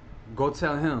bet. Go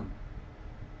tell him.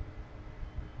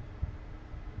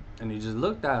 And he just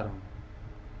looked at him.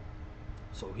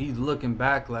 So he's looking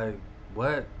back like,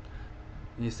 what?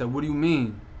 And he said, what do you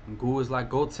mean? And GOO was like,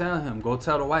 go tell him. Go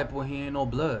tell the white boy he ain't no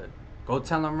blood. Go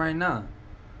tell him right now.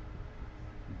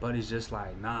 But he's just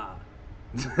like, nah.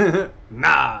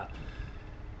 Nah.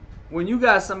 when you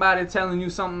got somebody telling you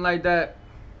something like that,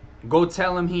 go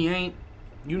tell him he ain't,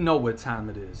 you know what time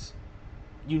it is.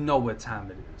 You know what time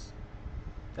it is.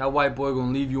 That white boy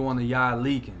gonna leave you on the yard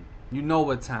leaking. You know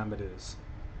what time it is.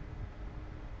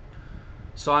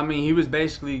 So, I mean, he was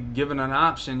basically given an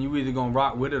option. You either gonna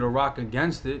rock with it or rock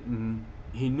against it. And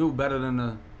he knew better than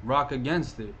to rock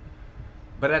against it.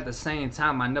 But at the same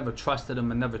time, I never trusted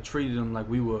him and never treated him like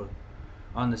we were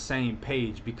on the same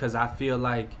page. Because I feel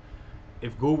like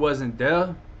if GOO wasn't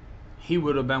there, he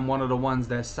would have been one of the ones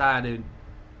that sided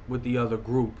with the other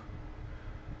group.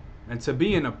 And to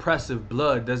be an oppressive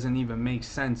blood doesn't even make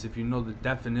sense if you know the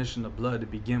definition of blood to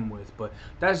begin with. But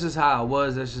that's just how it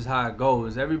was. That's just how it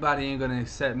goes. Everybody ain't going to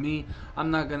accept me.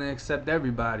 I'm not going to accept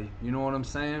everybody. You know what I'm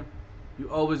saying? You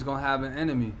always going to have an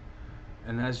enemy.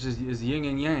 And that's just, it's yin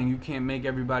and yang. You can't make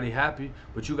everybody happy,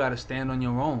 but you got to stand on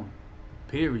your own.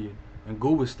 Period. And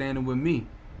GOO was standing with me.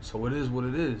 So it is what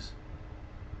it is.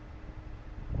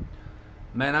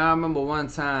 Man, I remember one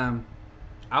time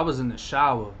I was in the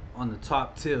shower on the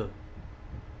top tier,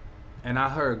 and I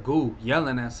heard GOO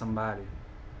yelling at somebody.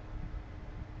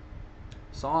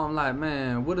 So I'm like,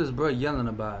 man, what is bro yelling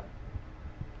about?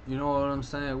 You know what I'm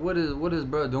saying? What is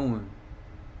bro doing?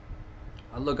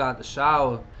 I look out the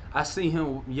shower, I see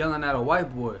him yelling at a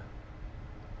white boy.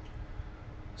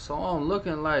 So I'm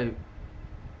looking like,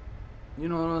 you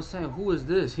know what I'm saying? Who is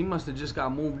this? He must have just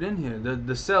got moved in here.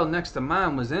 The cell next to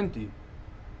mine was empty.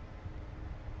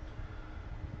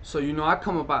 So, you know, I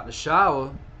come up out the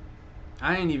shower.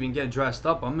 I ain't even get dressed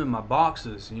up. I'm in my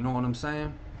boxers. You know what I'm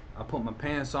saying? I put my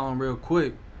pants on real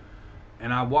quick.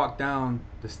 And I walk down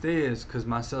the stairs because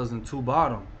my cell's in 2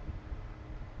 bottom.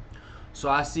 So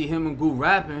I see him and GOO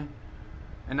rapping.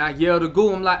 And I yell to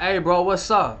GOO. I'm like, hey, bro, what's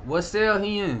up? What cell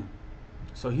he in?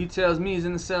 So he tells me he's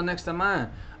in the cell next to mine.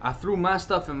 I threw my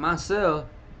stuff in my cell.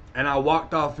 And I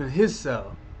walked off in his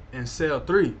cell. In cell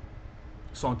 3.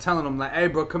 So I'm telling him, like, hey,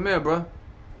 bro, come here, bro.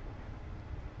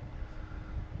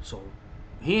 So,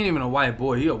 he ain't even a white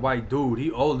boy. He a white dude.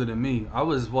 He older than me. I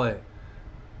was, what,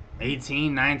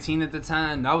 18, 19 at the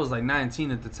time? I was like 19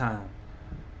 at the time.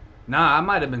 Nah, I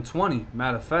might have been 20,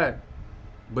 matter of fact.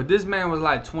 But this man was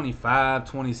like 25,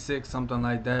 26, something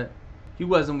like that. He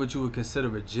wasn't what you would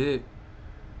consider a jit.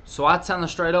 So, I tell him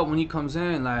straight up when he comes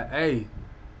in, like, hey,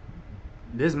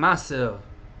 this my cell.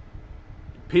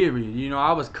 Period. You know,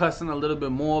 I was cussing a little bit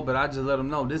more, but I just let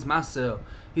him know, this my cell.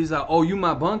 He's like, oh, you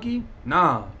my bunkie?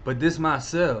 Nah, but this my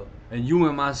cell. And you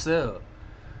in my cell.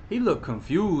 He looked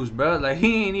confused, bro. Like,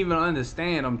 he ain't even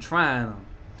understand I'm trying him.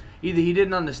 Either he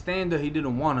didn't understand or he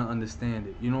didn't want to understand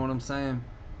it. You know what I'm saying?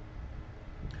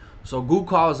 So GOO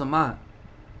calls him out.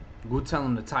 GOO tell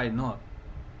him to tighten up.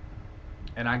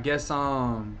 And I guess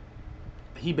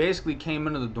he basically came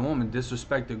into the dorm and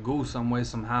disrespected GOO some way,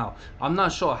 somehow. I'm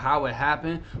not sure how it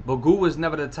happened, but GOO was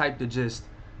never the type to just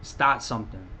start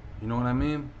something. You know what I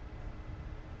mean?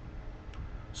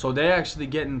 So they actually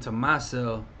get into my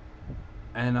cell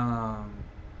and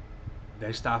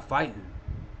they start fighting.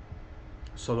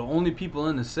 So the only people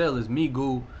in the cell is me,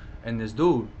 GOO, and this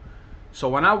dude. So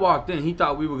when I walked in, he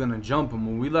thought we were gonna jump him.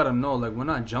 When we let him know, like, we're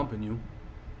not jumping you.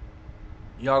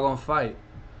 Y'all gonna fight.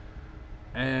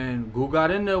 And GOO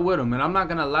got in there with him. And I'm not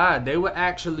gonna lie, they were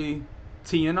actually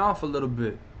teeing off a little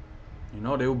bit. You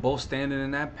know, they were both standing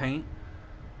in that paint.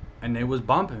 And they was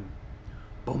bumping.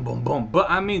 Boom, boom, boom. But,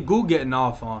 I mean, GOO getting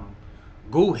off on him.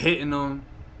 GOO hitting him.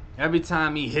 Every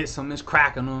time he hits him, it's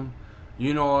cracking him.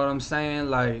 You know what I'm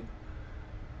saying? Like,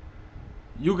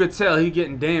 you could tell he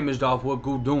getting damaged off what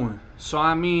GOO doing. So,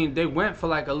 I mean, they went for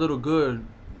like a little good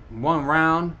 1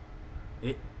 round.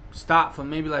 It stopped for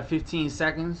maybe like 15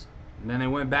 seconds. And then they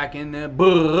went back in there.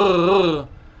 And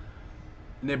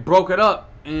they broke it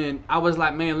up. And I was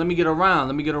like, man, let me get around.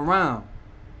 Let me get around.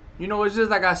 You know, it's just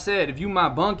like I said, if you my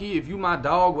bunkie, if you my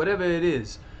dog, whatever it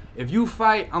is, if you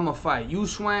fight, I'ma fight. You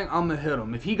swing, I'ma hit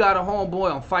him. If he got a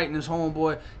homeboy, I'm fighting this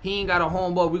homeboy. He ain't got a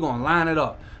homeboy, we gonna line it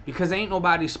up. Because ain't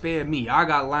nobody spared me. I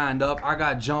got lined up, I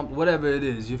got jumped, whatever it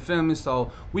is. You feel me?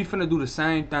 So we finna do the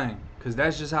same thing. Because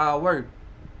that's just how it works.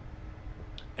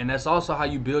 And that's also how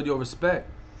you build your respect.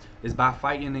 Is by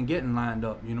fighting and getting lined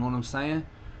up. You know what I'm saying?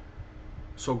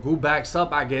 So GOO backs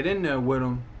up, I get in there with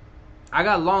him. I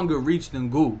got longer reach than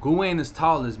GOO. GOO ain't as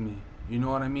tall as me. You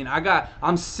know what I mean?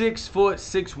 I'm 6 foot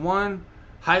 6'1"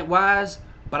 height wise,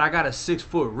 but I got a 6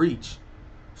 foot reach.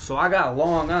 So I got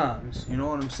long arms. You know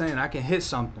what I'm saying? I can hit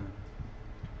something.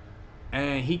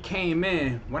 And he came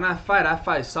in. When I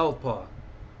fight southpaw.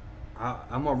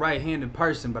 I'm a right-handed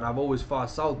person, but I've always fought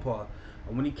southpaw.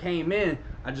 And when he came in,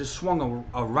 I just swung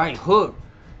a right hook.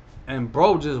 And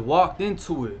bro just walked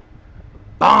into it.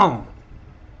 Boom!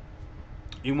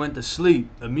 He went to sleep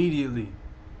immediately.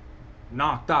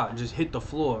 Knocked out, just hit the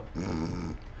floor.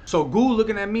 So GOO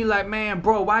looking at me like, man,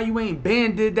 bro, why you ain't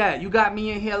been did that? You got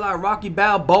me in here like Rocky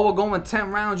Balboa going 10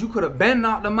 rounds. You could have been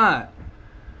knocked him out.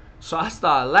 So I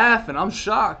started laughing. I'm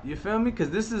shocked, you feel me? Because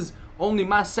this is only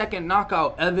my second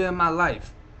knockout ever in my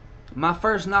life. My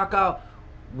first knockout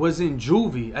was in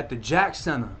juvie at the Jack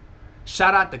Center.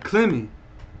 Shout out to Clemmy.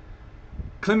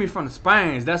 Clemmy from the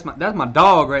Springs. That's my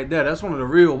dog right there. That's one of the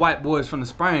real white boys from the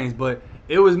Springs. But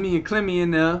it was me and Clemmy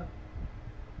in there.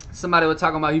 Somebody was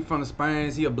talking about he from the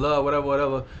Springs, he a blood,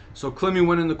 whatever. So Clemmy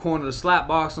went in the corner to slap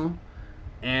box him.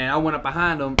 And I went up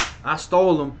behind him. I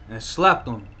stole him and slapped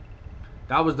him.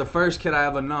 That was the first kid I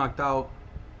ever knocked out.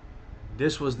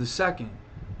 This was the second.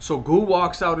 So GOO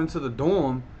walks out into the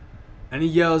dorm and he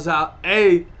yells out,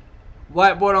 hey,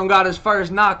 white boy done got his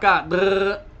first knockout.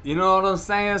 You know what I'm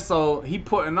saying? So he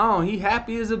putting on. He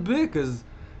happy as a bitch because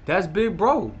that's big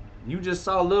bro. You just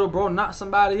saw little bro knock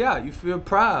somebody out. You feel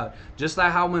proud. Just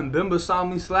like how when Bimba saw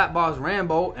me slap boss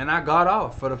Rambo and I got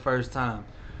off for the first time.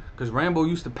 Because Rambo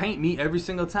used to paint me every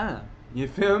single time. You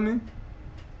feel me?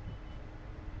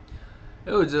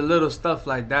 It was just little stuff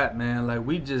like that, man. Like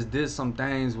we just did some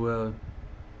things where,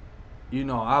 you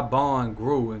know, our bond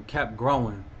grew and kept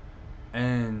growing.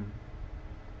 And,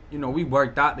 you know, we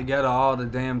worked out together all the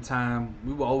damn time.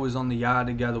 We were always on the yard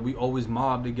together. We always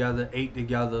mobbed together, ate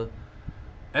together.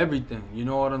 Everything, you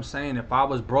know what I'm saying? If I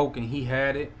was broke and he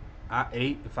had it, I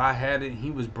ate. If I had it and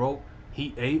he was broke,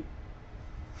 he ate.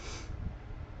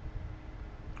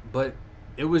 But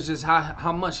it was just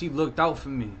how much he looked out for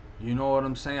me. You know what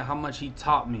I'm saying? How much he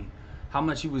taught me. How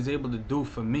much he was able to do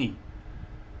for me.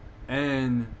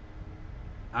 And,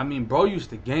 I mean, bro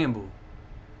used to gamble.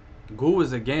 GOO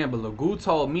is a gambler. GOO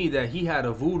told me that he had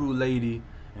a voodoo lady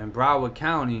in Broward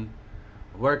County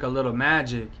work a little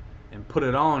magic and put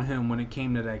it on him when it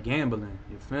came to that gambling.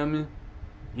 You feel me?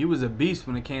 He was a beast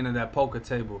when it came to that poker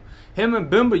table. Him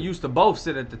and Bimba used to both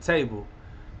sit at the table.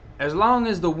 As long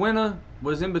as the winner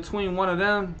was in between one of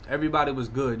them, everybody was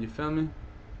good. You feel me?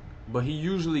 But he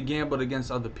usually gambled against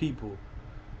other people,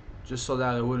 just so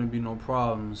that there wouldn't be no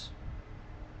problems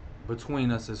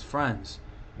between us as friends,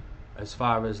 as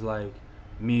far as like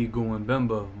me, GOO, and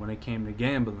Bimba when it came to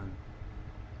gambling.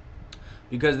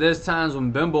 Because there's times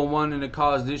when Bimba won and it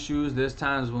caused issues. There's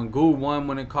times when GOO won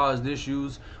when it caused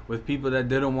issues with people that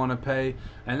didn't want to pay.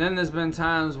 And then there's been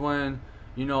times when,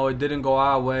 you know, it didn't go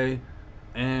our way.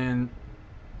 And,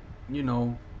 you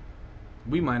know,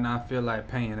 we might not feel like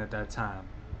paying at that time.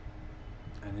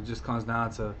 And it just comes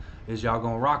down to, is y'all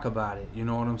going to rock about it? You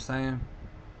know what I'm saying?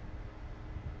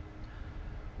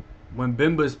 When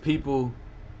Bimba's people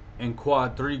in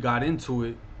Quad 3 got into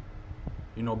it,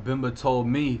 you know, Bimba told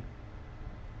me,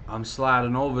 I'm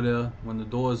sliding over there when the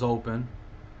doors open.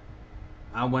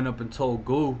 I went up and told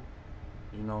GOO,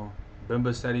 you know,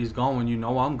 Bimba said he's going, you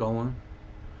know I'm going.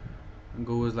 And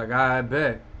GOO was like, I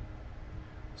bet.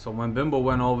 So when Bimba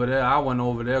went over there, I went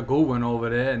over there, GOO went over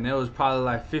there, and there was probably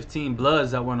like 15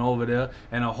 Bloods that went over there,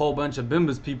 and a whole bunch of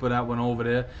Bimba's people that went over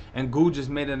there. And GOO just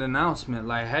made an announcement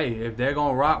like, hey, if they're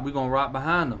going to rock, we're going to rock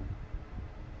behind them.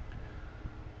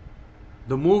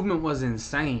 The movement was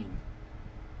insane.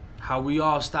 How we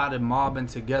all started mobbing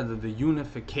together, the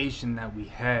unification that we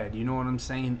had, you know what I'm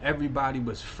saying? Everybody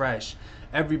was fresh.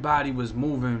 Everybody was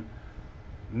moving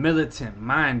militant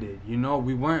minded, you know?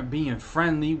 We weren't being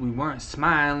friendly. We weren't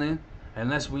smiling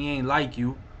unless we ain't like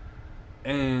you.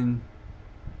 And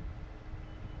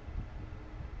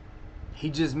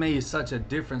he just made such a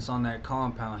difference on that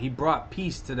compound. He brought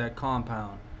peace to that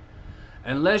compound.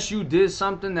 Unless you did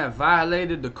something that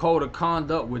violated the code of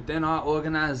conduct within our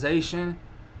organization,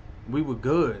 we were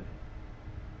good.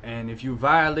 And if you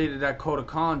violated that code of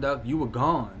conduct, you were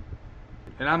gone.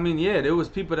 And I mean, yeah, there was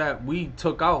people that we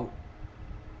took out.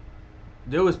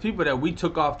 There was people that we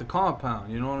took off the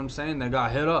compound, you know what I'm saying? That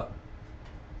got hit up.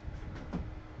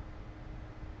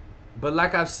 But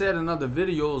like I've said in other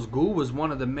videos, GOO was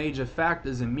one of the major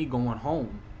factors in me going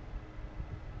home.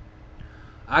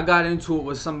 I got into it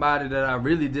with somebody that I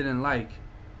really didn't like.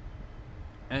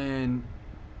 And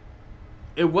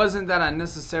it wasn't that I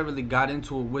necessarily got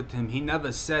into it with him. He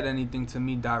never said anything to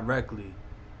me directly.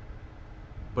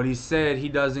 But he said he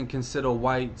doesn't consider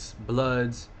whites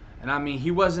bloods. And I mean,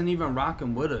 he wasn't even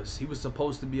rocking with us. He was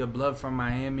supposed to be a blood from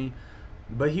Miami.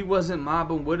 But he wasn't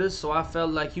mobbing with us. So I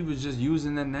felt like he was just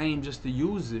using the name just to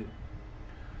use it.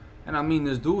 And I mean,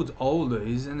 this dude's older.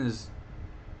 He's in his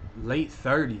late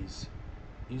 30s.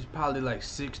 He's probably like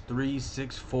 6'3",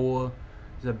 6'4".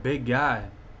 He's a big guy.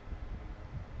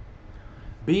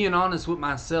 Being honest with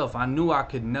myself, I knew I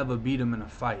could never beat him in a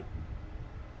fight.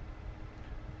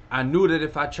 I knew that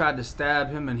if I tried to stab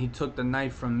him and he took the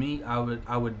knife from me, I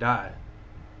would die.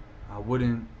 I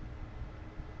wouldn't.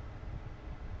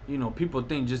 You know, people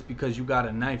think just because you got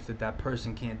a knife that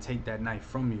person can't take that knife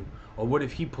from you. Or what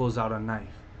if he pulls out a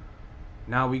knife?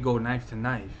 Now we go knife to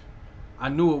knife. I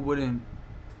knew it wouldn't.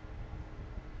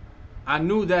 I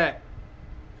knew that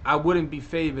I wouldn't be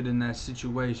favored in that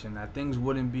situation. That things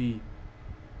wouldn't be.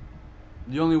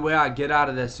 The only way I get out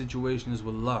of that situation is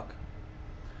with luck.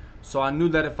 So I knew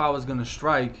that if I was gonna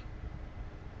strike,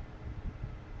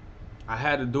 I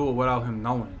had to do it without him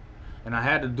knowing. And I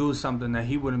had to do something that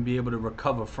he wouldn't be able to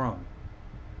recover from.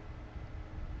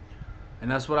 And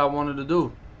that's what I wanted to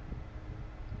do.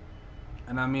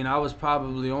 And I mean, I was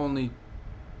probably only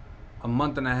a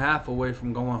month and a half away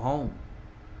from going home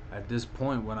at this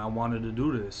point when I wanted to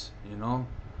do this, you know?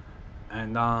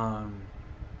 And I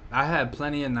had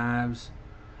plenty of knives.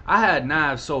 I had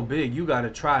knives so big, you gotta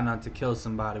try not to kill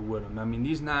somebody with them. I mean,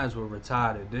 these knives were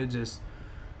retarded. They're just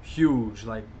huge,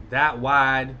 like that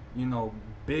wide, you know,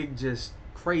 big, just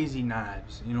crazy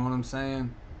knives. You know what I'm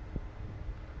saying?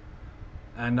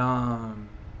 And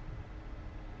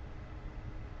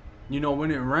you know, when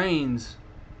it rains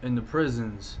in the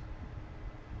prisons,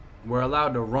 we're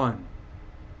allowed to run.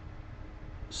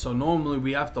 So normally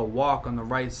we have to walk on the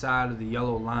right side of the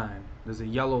yellow line. There's a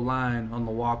yellow line on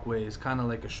the walkway. It's kind of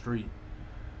like a street.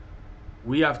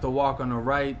 We have to walk on the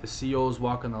right, the COs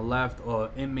walk on the left, or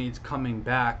inmates coming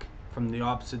back from the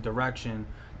opposite direction,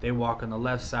 they walk on the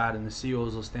left side and the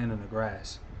COs will stand in the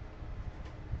grass.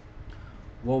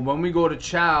 Well, when we go to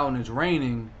chow and it's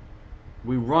raining,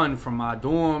 we run from our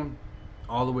dorm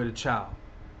all the way to chow.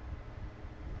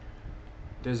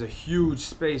 There's a huge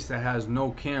space that has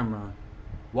no camera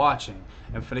watching.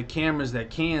 And for the cameras that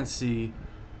can see,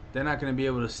 they're not going to be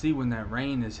able to see when that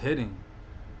rain is hitting.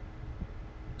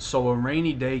 So a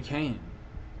rainy day came.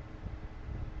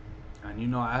 And you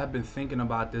know, I have been thinking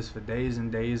about this for days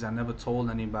and days. I never told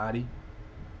anybody.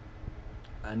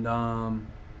 And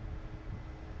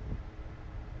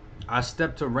I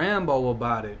stepped to Rambo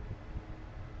about it.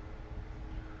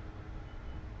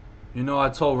 You know, I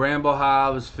told Rambo how I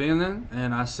was feeling,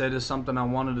 and I said it's something I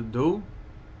wanted to do.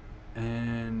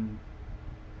 And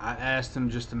I asked him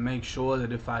just to make sure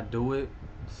that if I do it,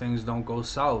 things don't go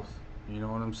south. You know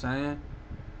what I'm saying?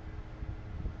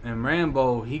 And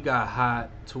Rambo, he got hot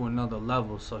to another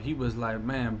level. So he was like,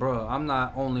 man, bro, I'm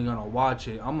not only going to watch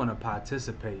it, I'm going to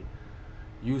participate.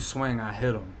 You swing, I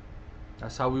hit him.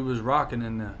 That's how we was rocking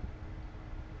in there.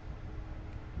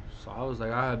 So I was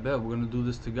like, I bet we're going to do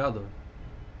this together.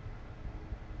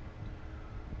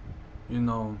 You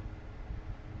know,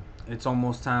 it's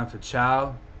almost time for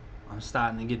chow. I'm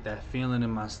starting to get that feeling in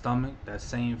my stomach, that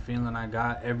same feeling I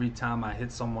got every time I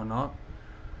hit someone up.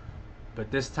 But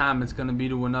this time it's going to be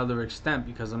to another extent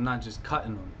because I'm not just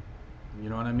cutting them. You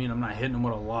know what I mean? I'm not hitting them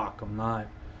with a lock.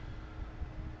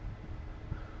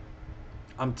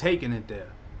 I'm taking it there.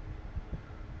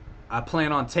 I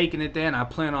plan on taking it there, and I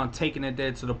plan on taking it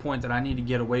there to the point that I need to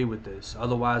get away with this.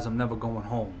 Otherwise, I'm never going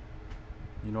home.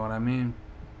 You know what I mean?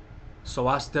 So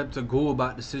I stepped to GOO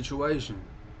about the situation.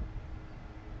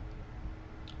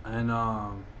 And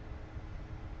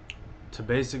to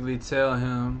basically tell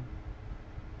him,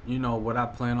 you know, what I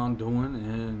plan on doing,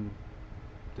 and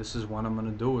this is when I'm gonna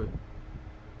do it.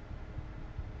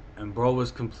 And bro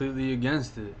was completely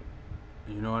against it.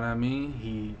 You know what I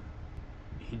mean?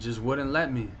 He just wouldn't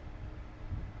let me.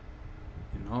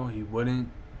 You know, he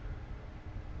wouldn't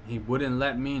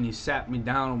let me, and he sat me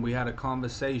down and we had a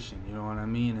conversation, you know what I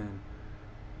mean? And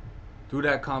through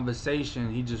that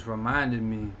conversation, he just reminded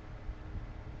me,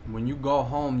 when you go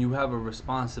home, you have a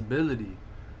responsibility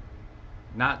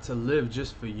not to live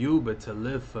just for you, but to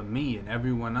live for me and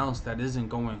everyone else that isn't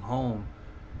going home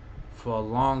for a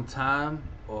long time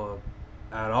or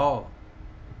at all.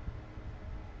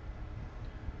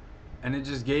 And it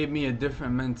just gave me a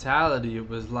different mentality. It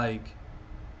was like,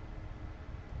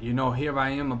 you know, here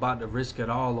I am about to risk it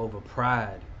all over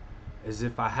pride, as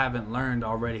if I haven't learned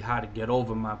already how to get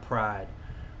over my pride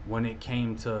when it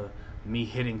came to me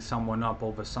hitting someone up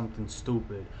over something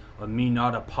stupid, or me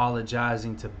not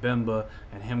apologizing to Bimba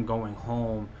and him going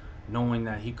home knowing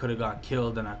that he could have got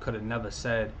killed and I could have never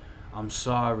said I'm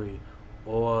sorry,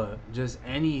 or just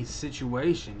any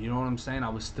situation. You know what I'm saying? I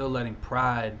was still letting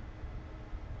pride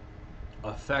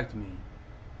affect me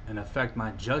and affect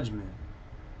my judgment.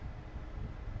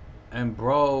 And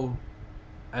bro,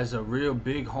 as a real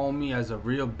big homie, as a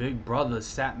real big brother,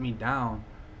 sat me down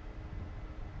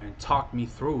and talked me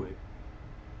through it.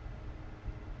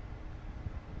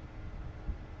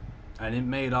 And it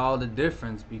made all the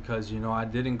difference because, you know, I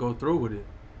didn't go through with it.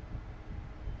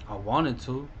 I wanted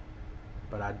to.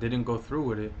 but I didn't go through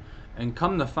with it. And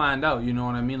come to find out, you know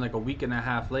what I mean, like a week and a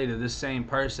half later, this same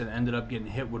person ended up getting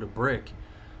hit with a brick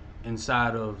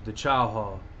inside of the chow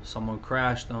hall. Someone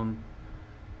crashed him,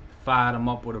 fired him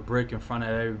up with a brick in front of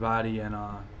everybody, and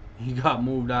he got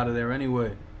moved out of there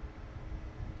anyway.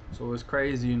 So it's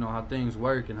crazy, you know, how things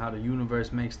work and how the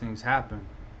universe makes things happen.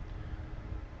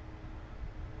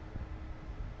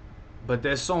 But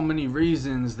there's so many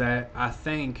reasons that I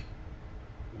thank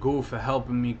GOO for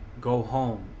helping me go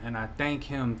home, and I thank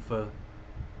him for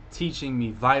teaching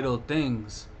me vital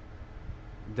things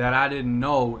that I didn't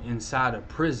know inside of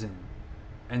prison,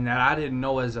 and that I didn't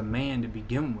know as a man to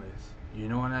begin with. You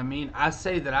know what I mean? I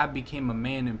say that I became a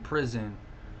man in prison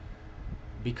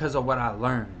because of what I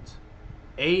learned.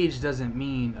 Age doesn't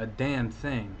mean a damn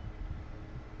thing.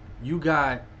 You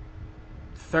got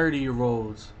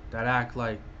 30-year-olds that act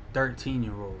like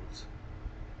 13-year-olds.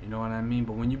 You know what I mean?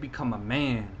 But when you become a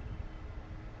man,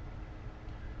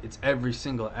 it's every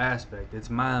single aspect. It's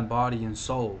mind, body, and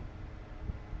soul.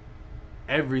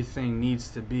 Everything needs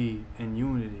to be in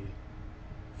unity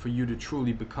for you to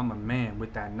truly become a man,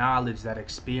 with that knowledge, that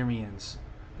experience,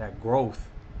 that growth.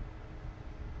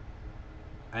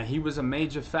 And he was a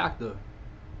major factor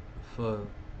for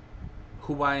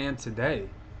who I am today.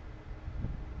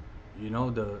 You know,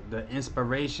 the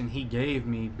inspiration he gave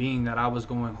me, being that I was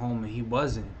going home and he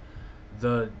wasn't.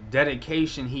 The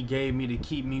dedication he gave me to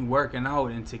keep me working out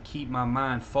and to keep my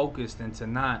mind focused and to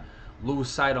not lose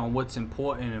sight on what's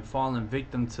important and falling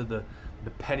victim to the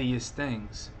pettiest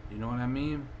things. You know what I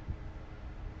mean?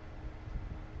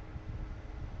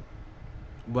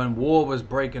 When war was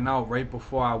breaking out right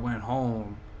before I went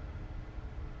home,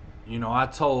 you know, I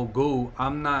told GOO,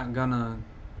 I'm not gonna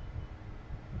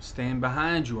stand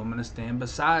behind you. I'm gonna stand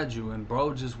beside you. And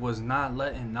bro just was not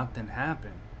letting nothing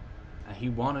happen. And he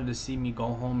wanted to see me go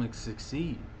home and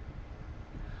succeed.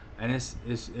 And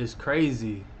it's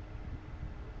crazy.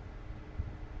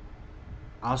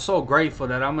 I'm so grateful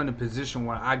that I'm in a position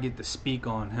where I get to speak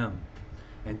on him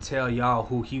and tell y'all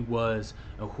who he was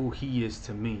and who he is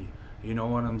to me. You know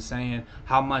what I'm saying?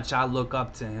 How much I look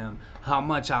up to him. How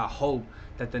much I hope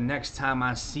that the next time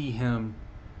I see him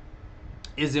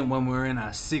isn't when we're in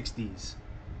our 60s.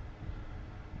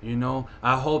 You know,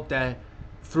 I hope that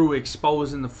through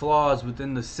exposing the flaws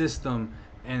within the system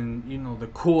and, you know, the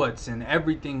courts and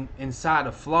everything inside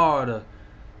of Florida,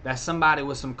 that somebody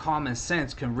with some common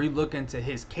sense can relook into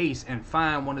his case and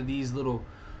find one of these little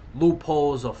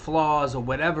loopholes or flaws or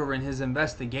whatever in his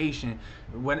investigation.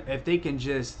 If they can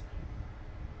just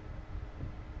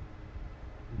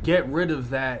get rid of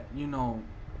that, you know,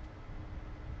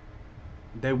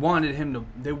 they wanted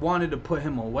to put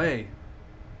him away.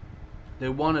 They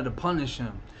wanted to punish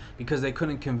him because they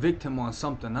couldn't convict him on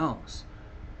something else.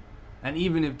 And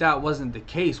even if that wasn't the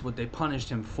case, what they punished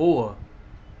him for,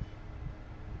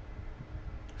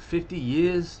 50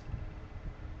 years?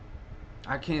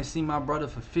 I can't see my brother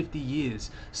for 50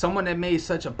 years. Someone that made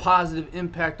such a positive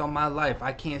impact on my life,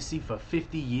 I can't see for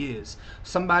 50 years.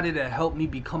 Somebody that helped me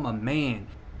become a man.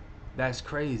 That's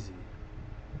crazy.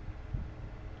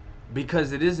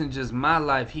 Because it isn't just my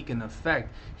life he can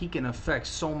affect. He can affect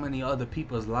so many other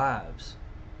people's lives.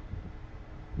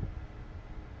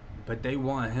 But they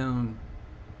want him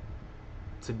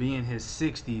to be in his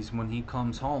 60s when he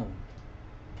comes home.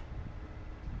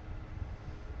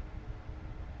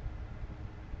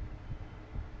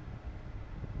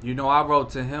 You know, I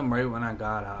wrote to him right when I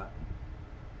got out.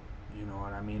 You know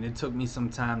what I mean? It took me some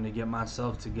time to get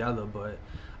myself together, but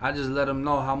I just let him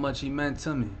know how much he meant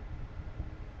to me.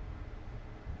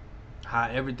 How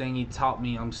everything he taught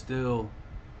me, I'm still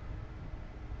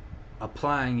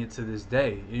applying it to this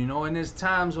day. You know, and there's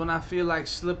times when I feel like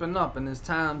slipping up, and there's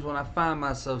times when I find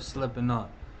myself slipping up.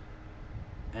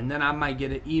 And then I might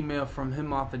get an email from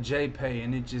him off of JPay,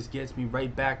 and it just gets me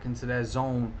right back into that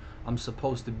zone I'm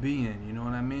supposed to be in. You know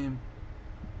what I mean?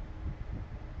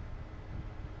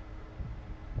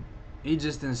 He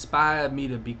just inspired me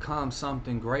to become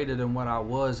something greater than what I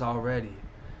was already.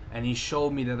 And he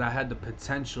showed me that I had the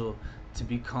potential to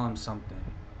become something.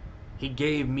 He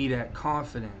gave me that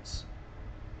confidence.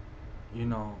 You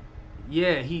know,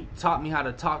 yeah, he taught me how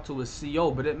to talk to a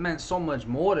CEO, but it meant so much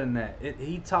more than that.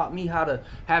 He taught me how to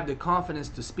have the confidence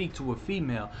to speak to a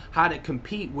female, how to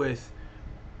compete with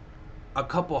a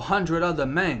couple hundred other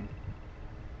men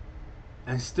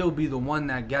and still be the one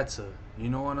that gets her. You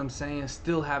know what I'm saying?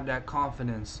 Still have that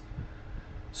confidence.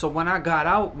 So when I got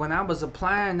out, when I was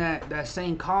applying that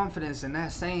same confidence and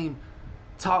that same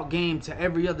talk game to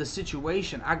every other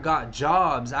situation, I got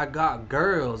jobs, I got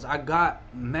girls, I got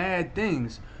mad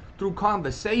things through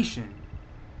conversation.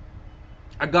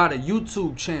 I got a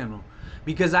YouTube channel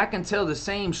Because I can tell the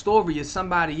same story as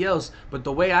somebody else, but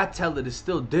the way I tell it is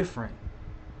still different.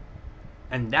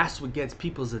 And that's what gets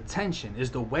people's attention,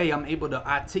 is the way I'm able to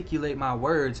articulate my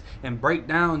words and break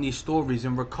down these stories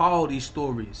and recall these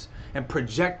stories and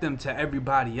project them to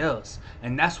everybody else.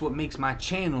 And that's what makes my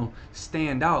channel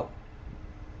stand out.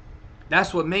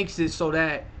 That's what makes it so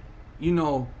that, you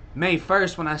know, May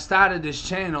 1st, when I started this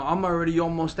channel, I'm already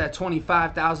almost at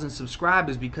 25,000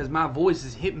 subscribers, because my voice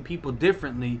is hitting people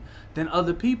differently than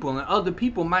other people. And other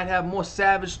people might have more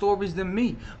savage stories than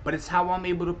me, but it's how I'm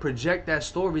able to project that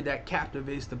story that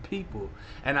captivates the people.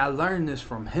 And I learned this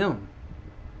from him.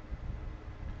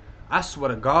 I swear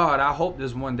to God, I hope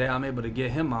this one day I'm able to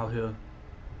get him out here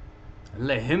and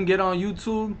let him get on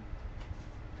YouTube.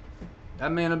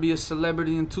 That man will be a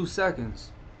celebrity in 2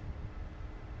 seconds.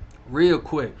 Real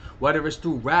quick. Whether it's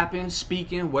through rapping,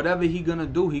 speaking, whatever he gonna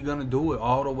do it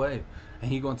all the way.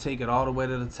 And he gonna take it all the way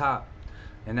to the top.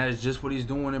 And that is just what he's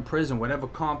doing in prison. Whatever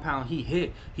compound he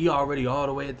hit, he already all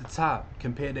the way at the top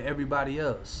compared to everybody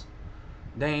else.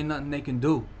 There ain't nothing they can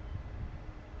do.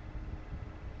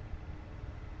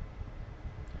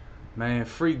 Man,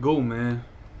 free GOO, man.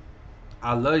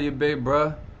 I love you, big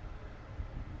bruh.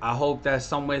 I hope that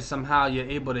some way, somehow you're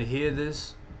able to hear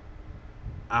this.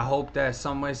 I hope that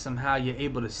some way, somehow you're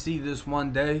able to see this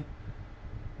one day.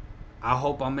 I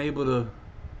hope I'm able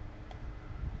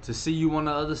to see you on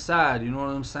the other side, you know what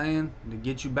I'm saying? To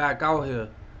get you back out here.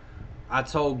 I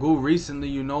told GOO recently,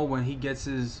 you know, when he gets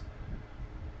his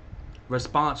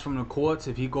response from the courts,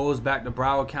 if he goes back to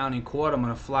Broward County Court, I'm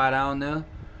going to fly down there.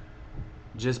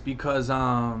 Just because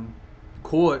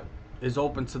court is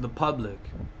open to the public.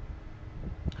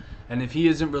 And if he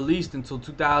isn't released until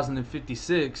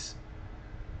 2056,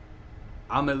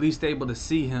 I'm at least able to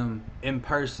see him in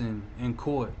person in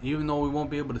court, even though we won't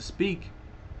be able to speak.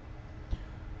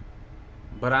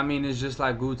 But I mean, it's just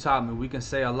like GOO taught me, we can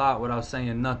say a lot without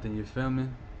saying nothing, you feel me?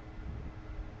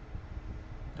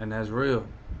 And that's real.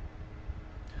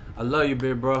 I love you,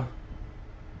 big bro.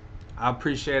 I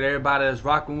appreciate everybody that's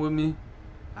rocking with me.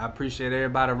 I appreciate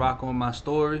everybody rocking with my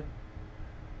story.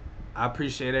 I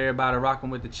appreciate everybody rocking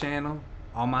with the channel.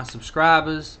 All my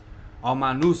subscribers, all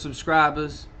my new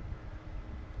subscribers.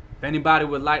 If anybody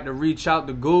would like to reach out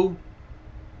to GOO,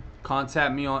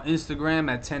 contact me on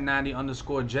Instagram at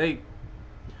 1090_Jake.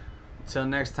 Until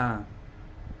next time.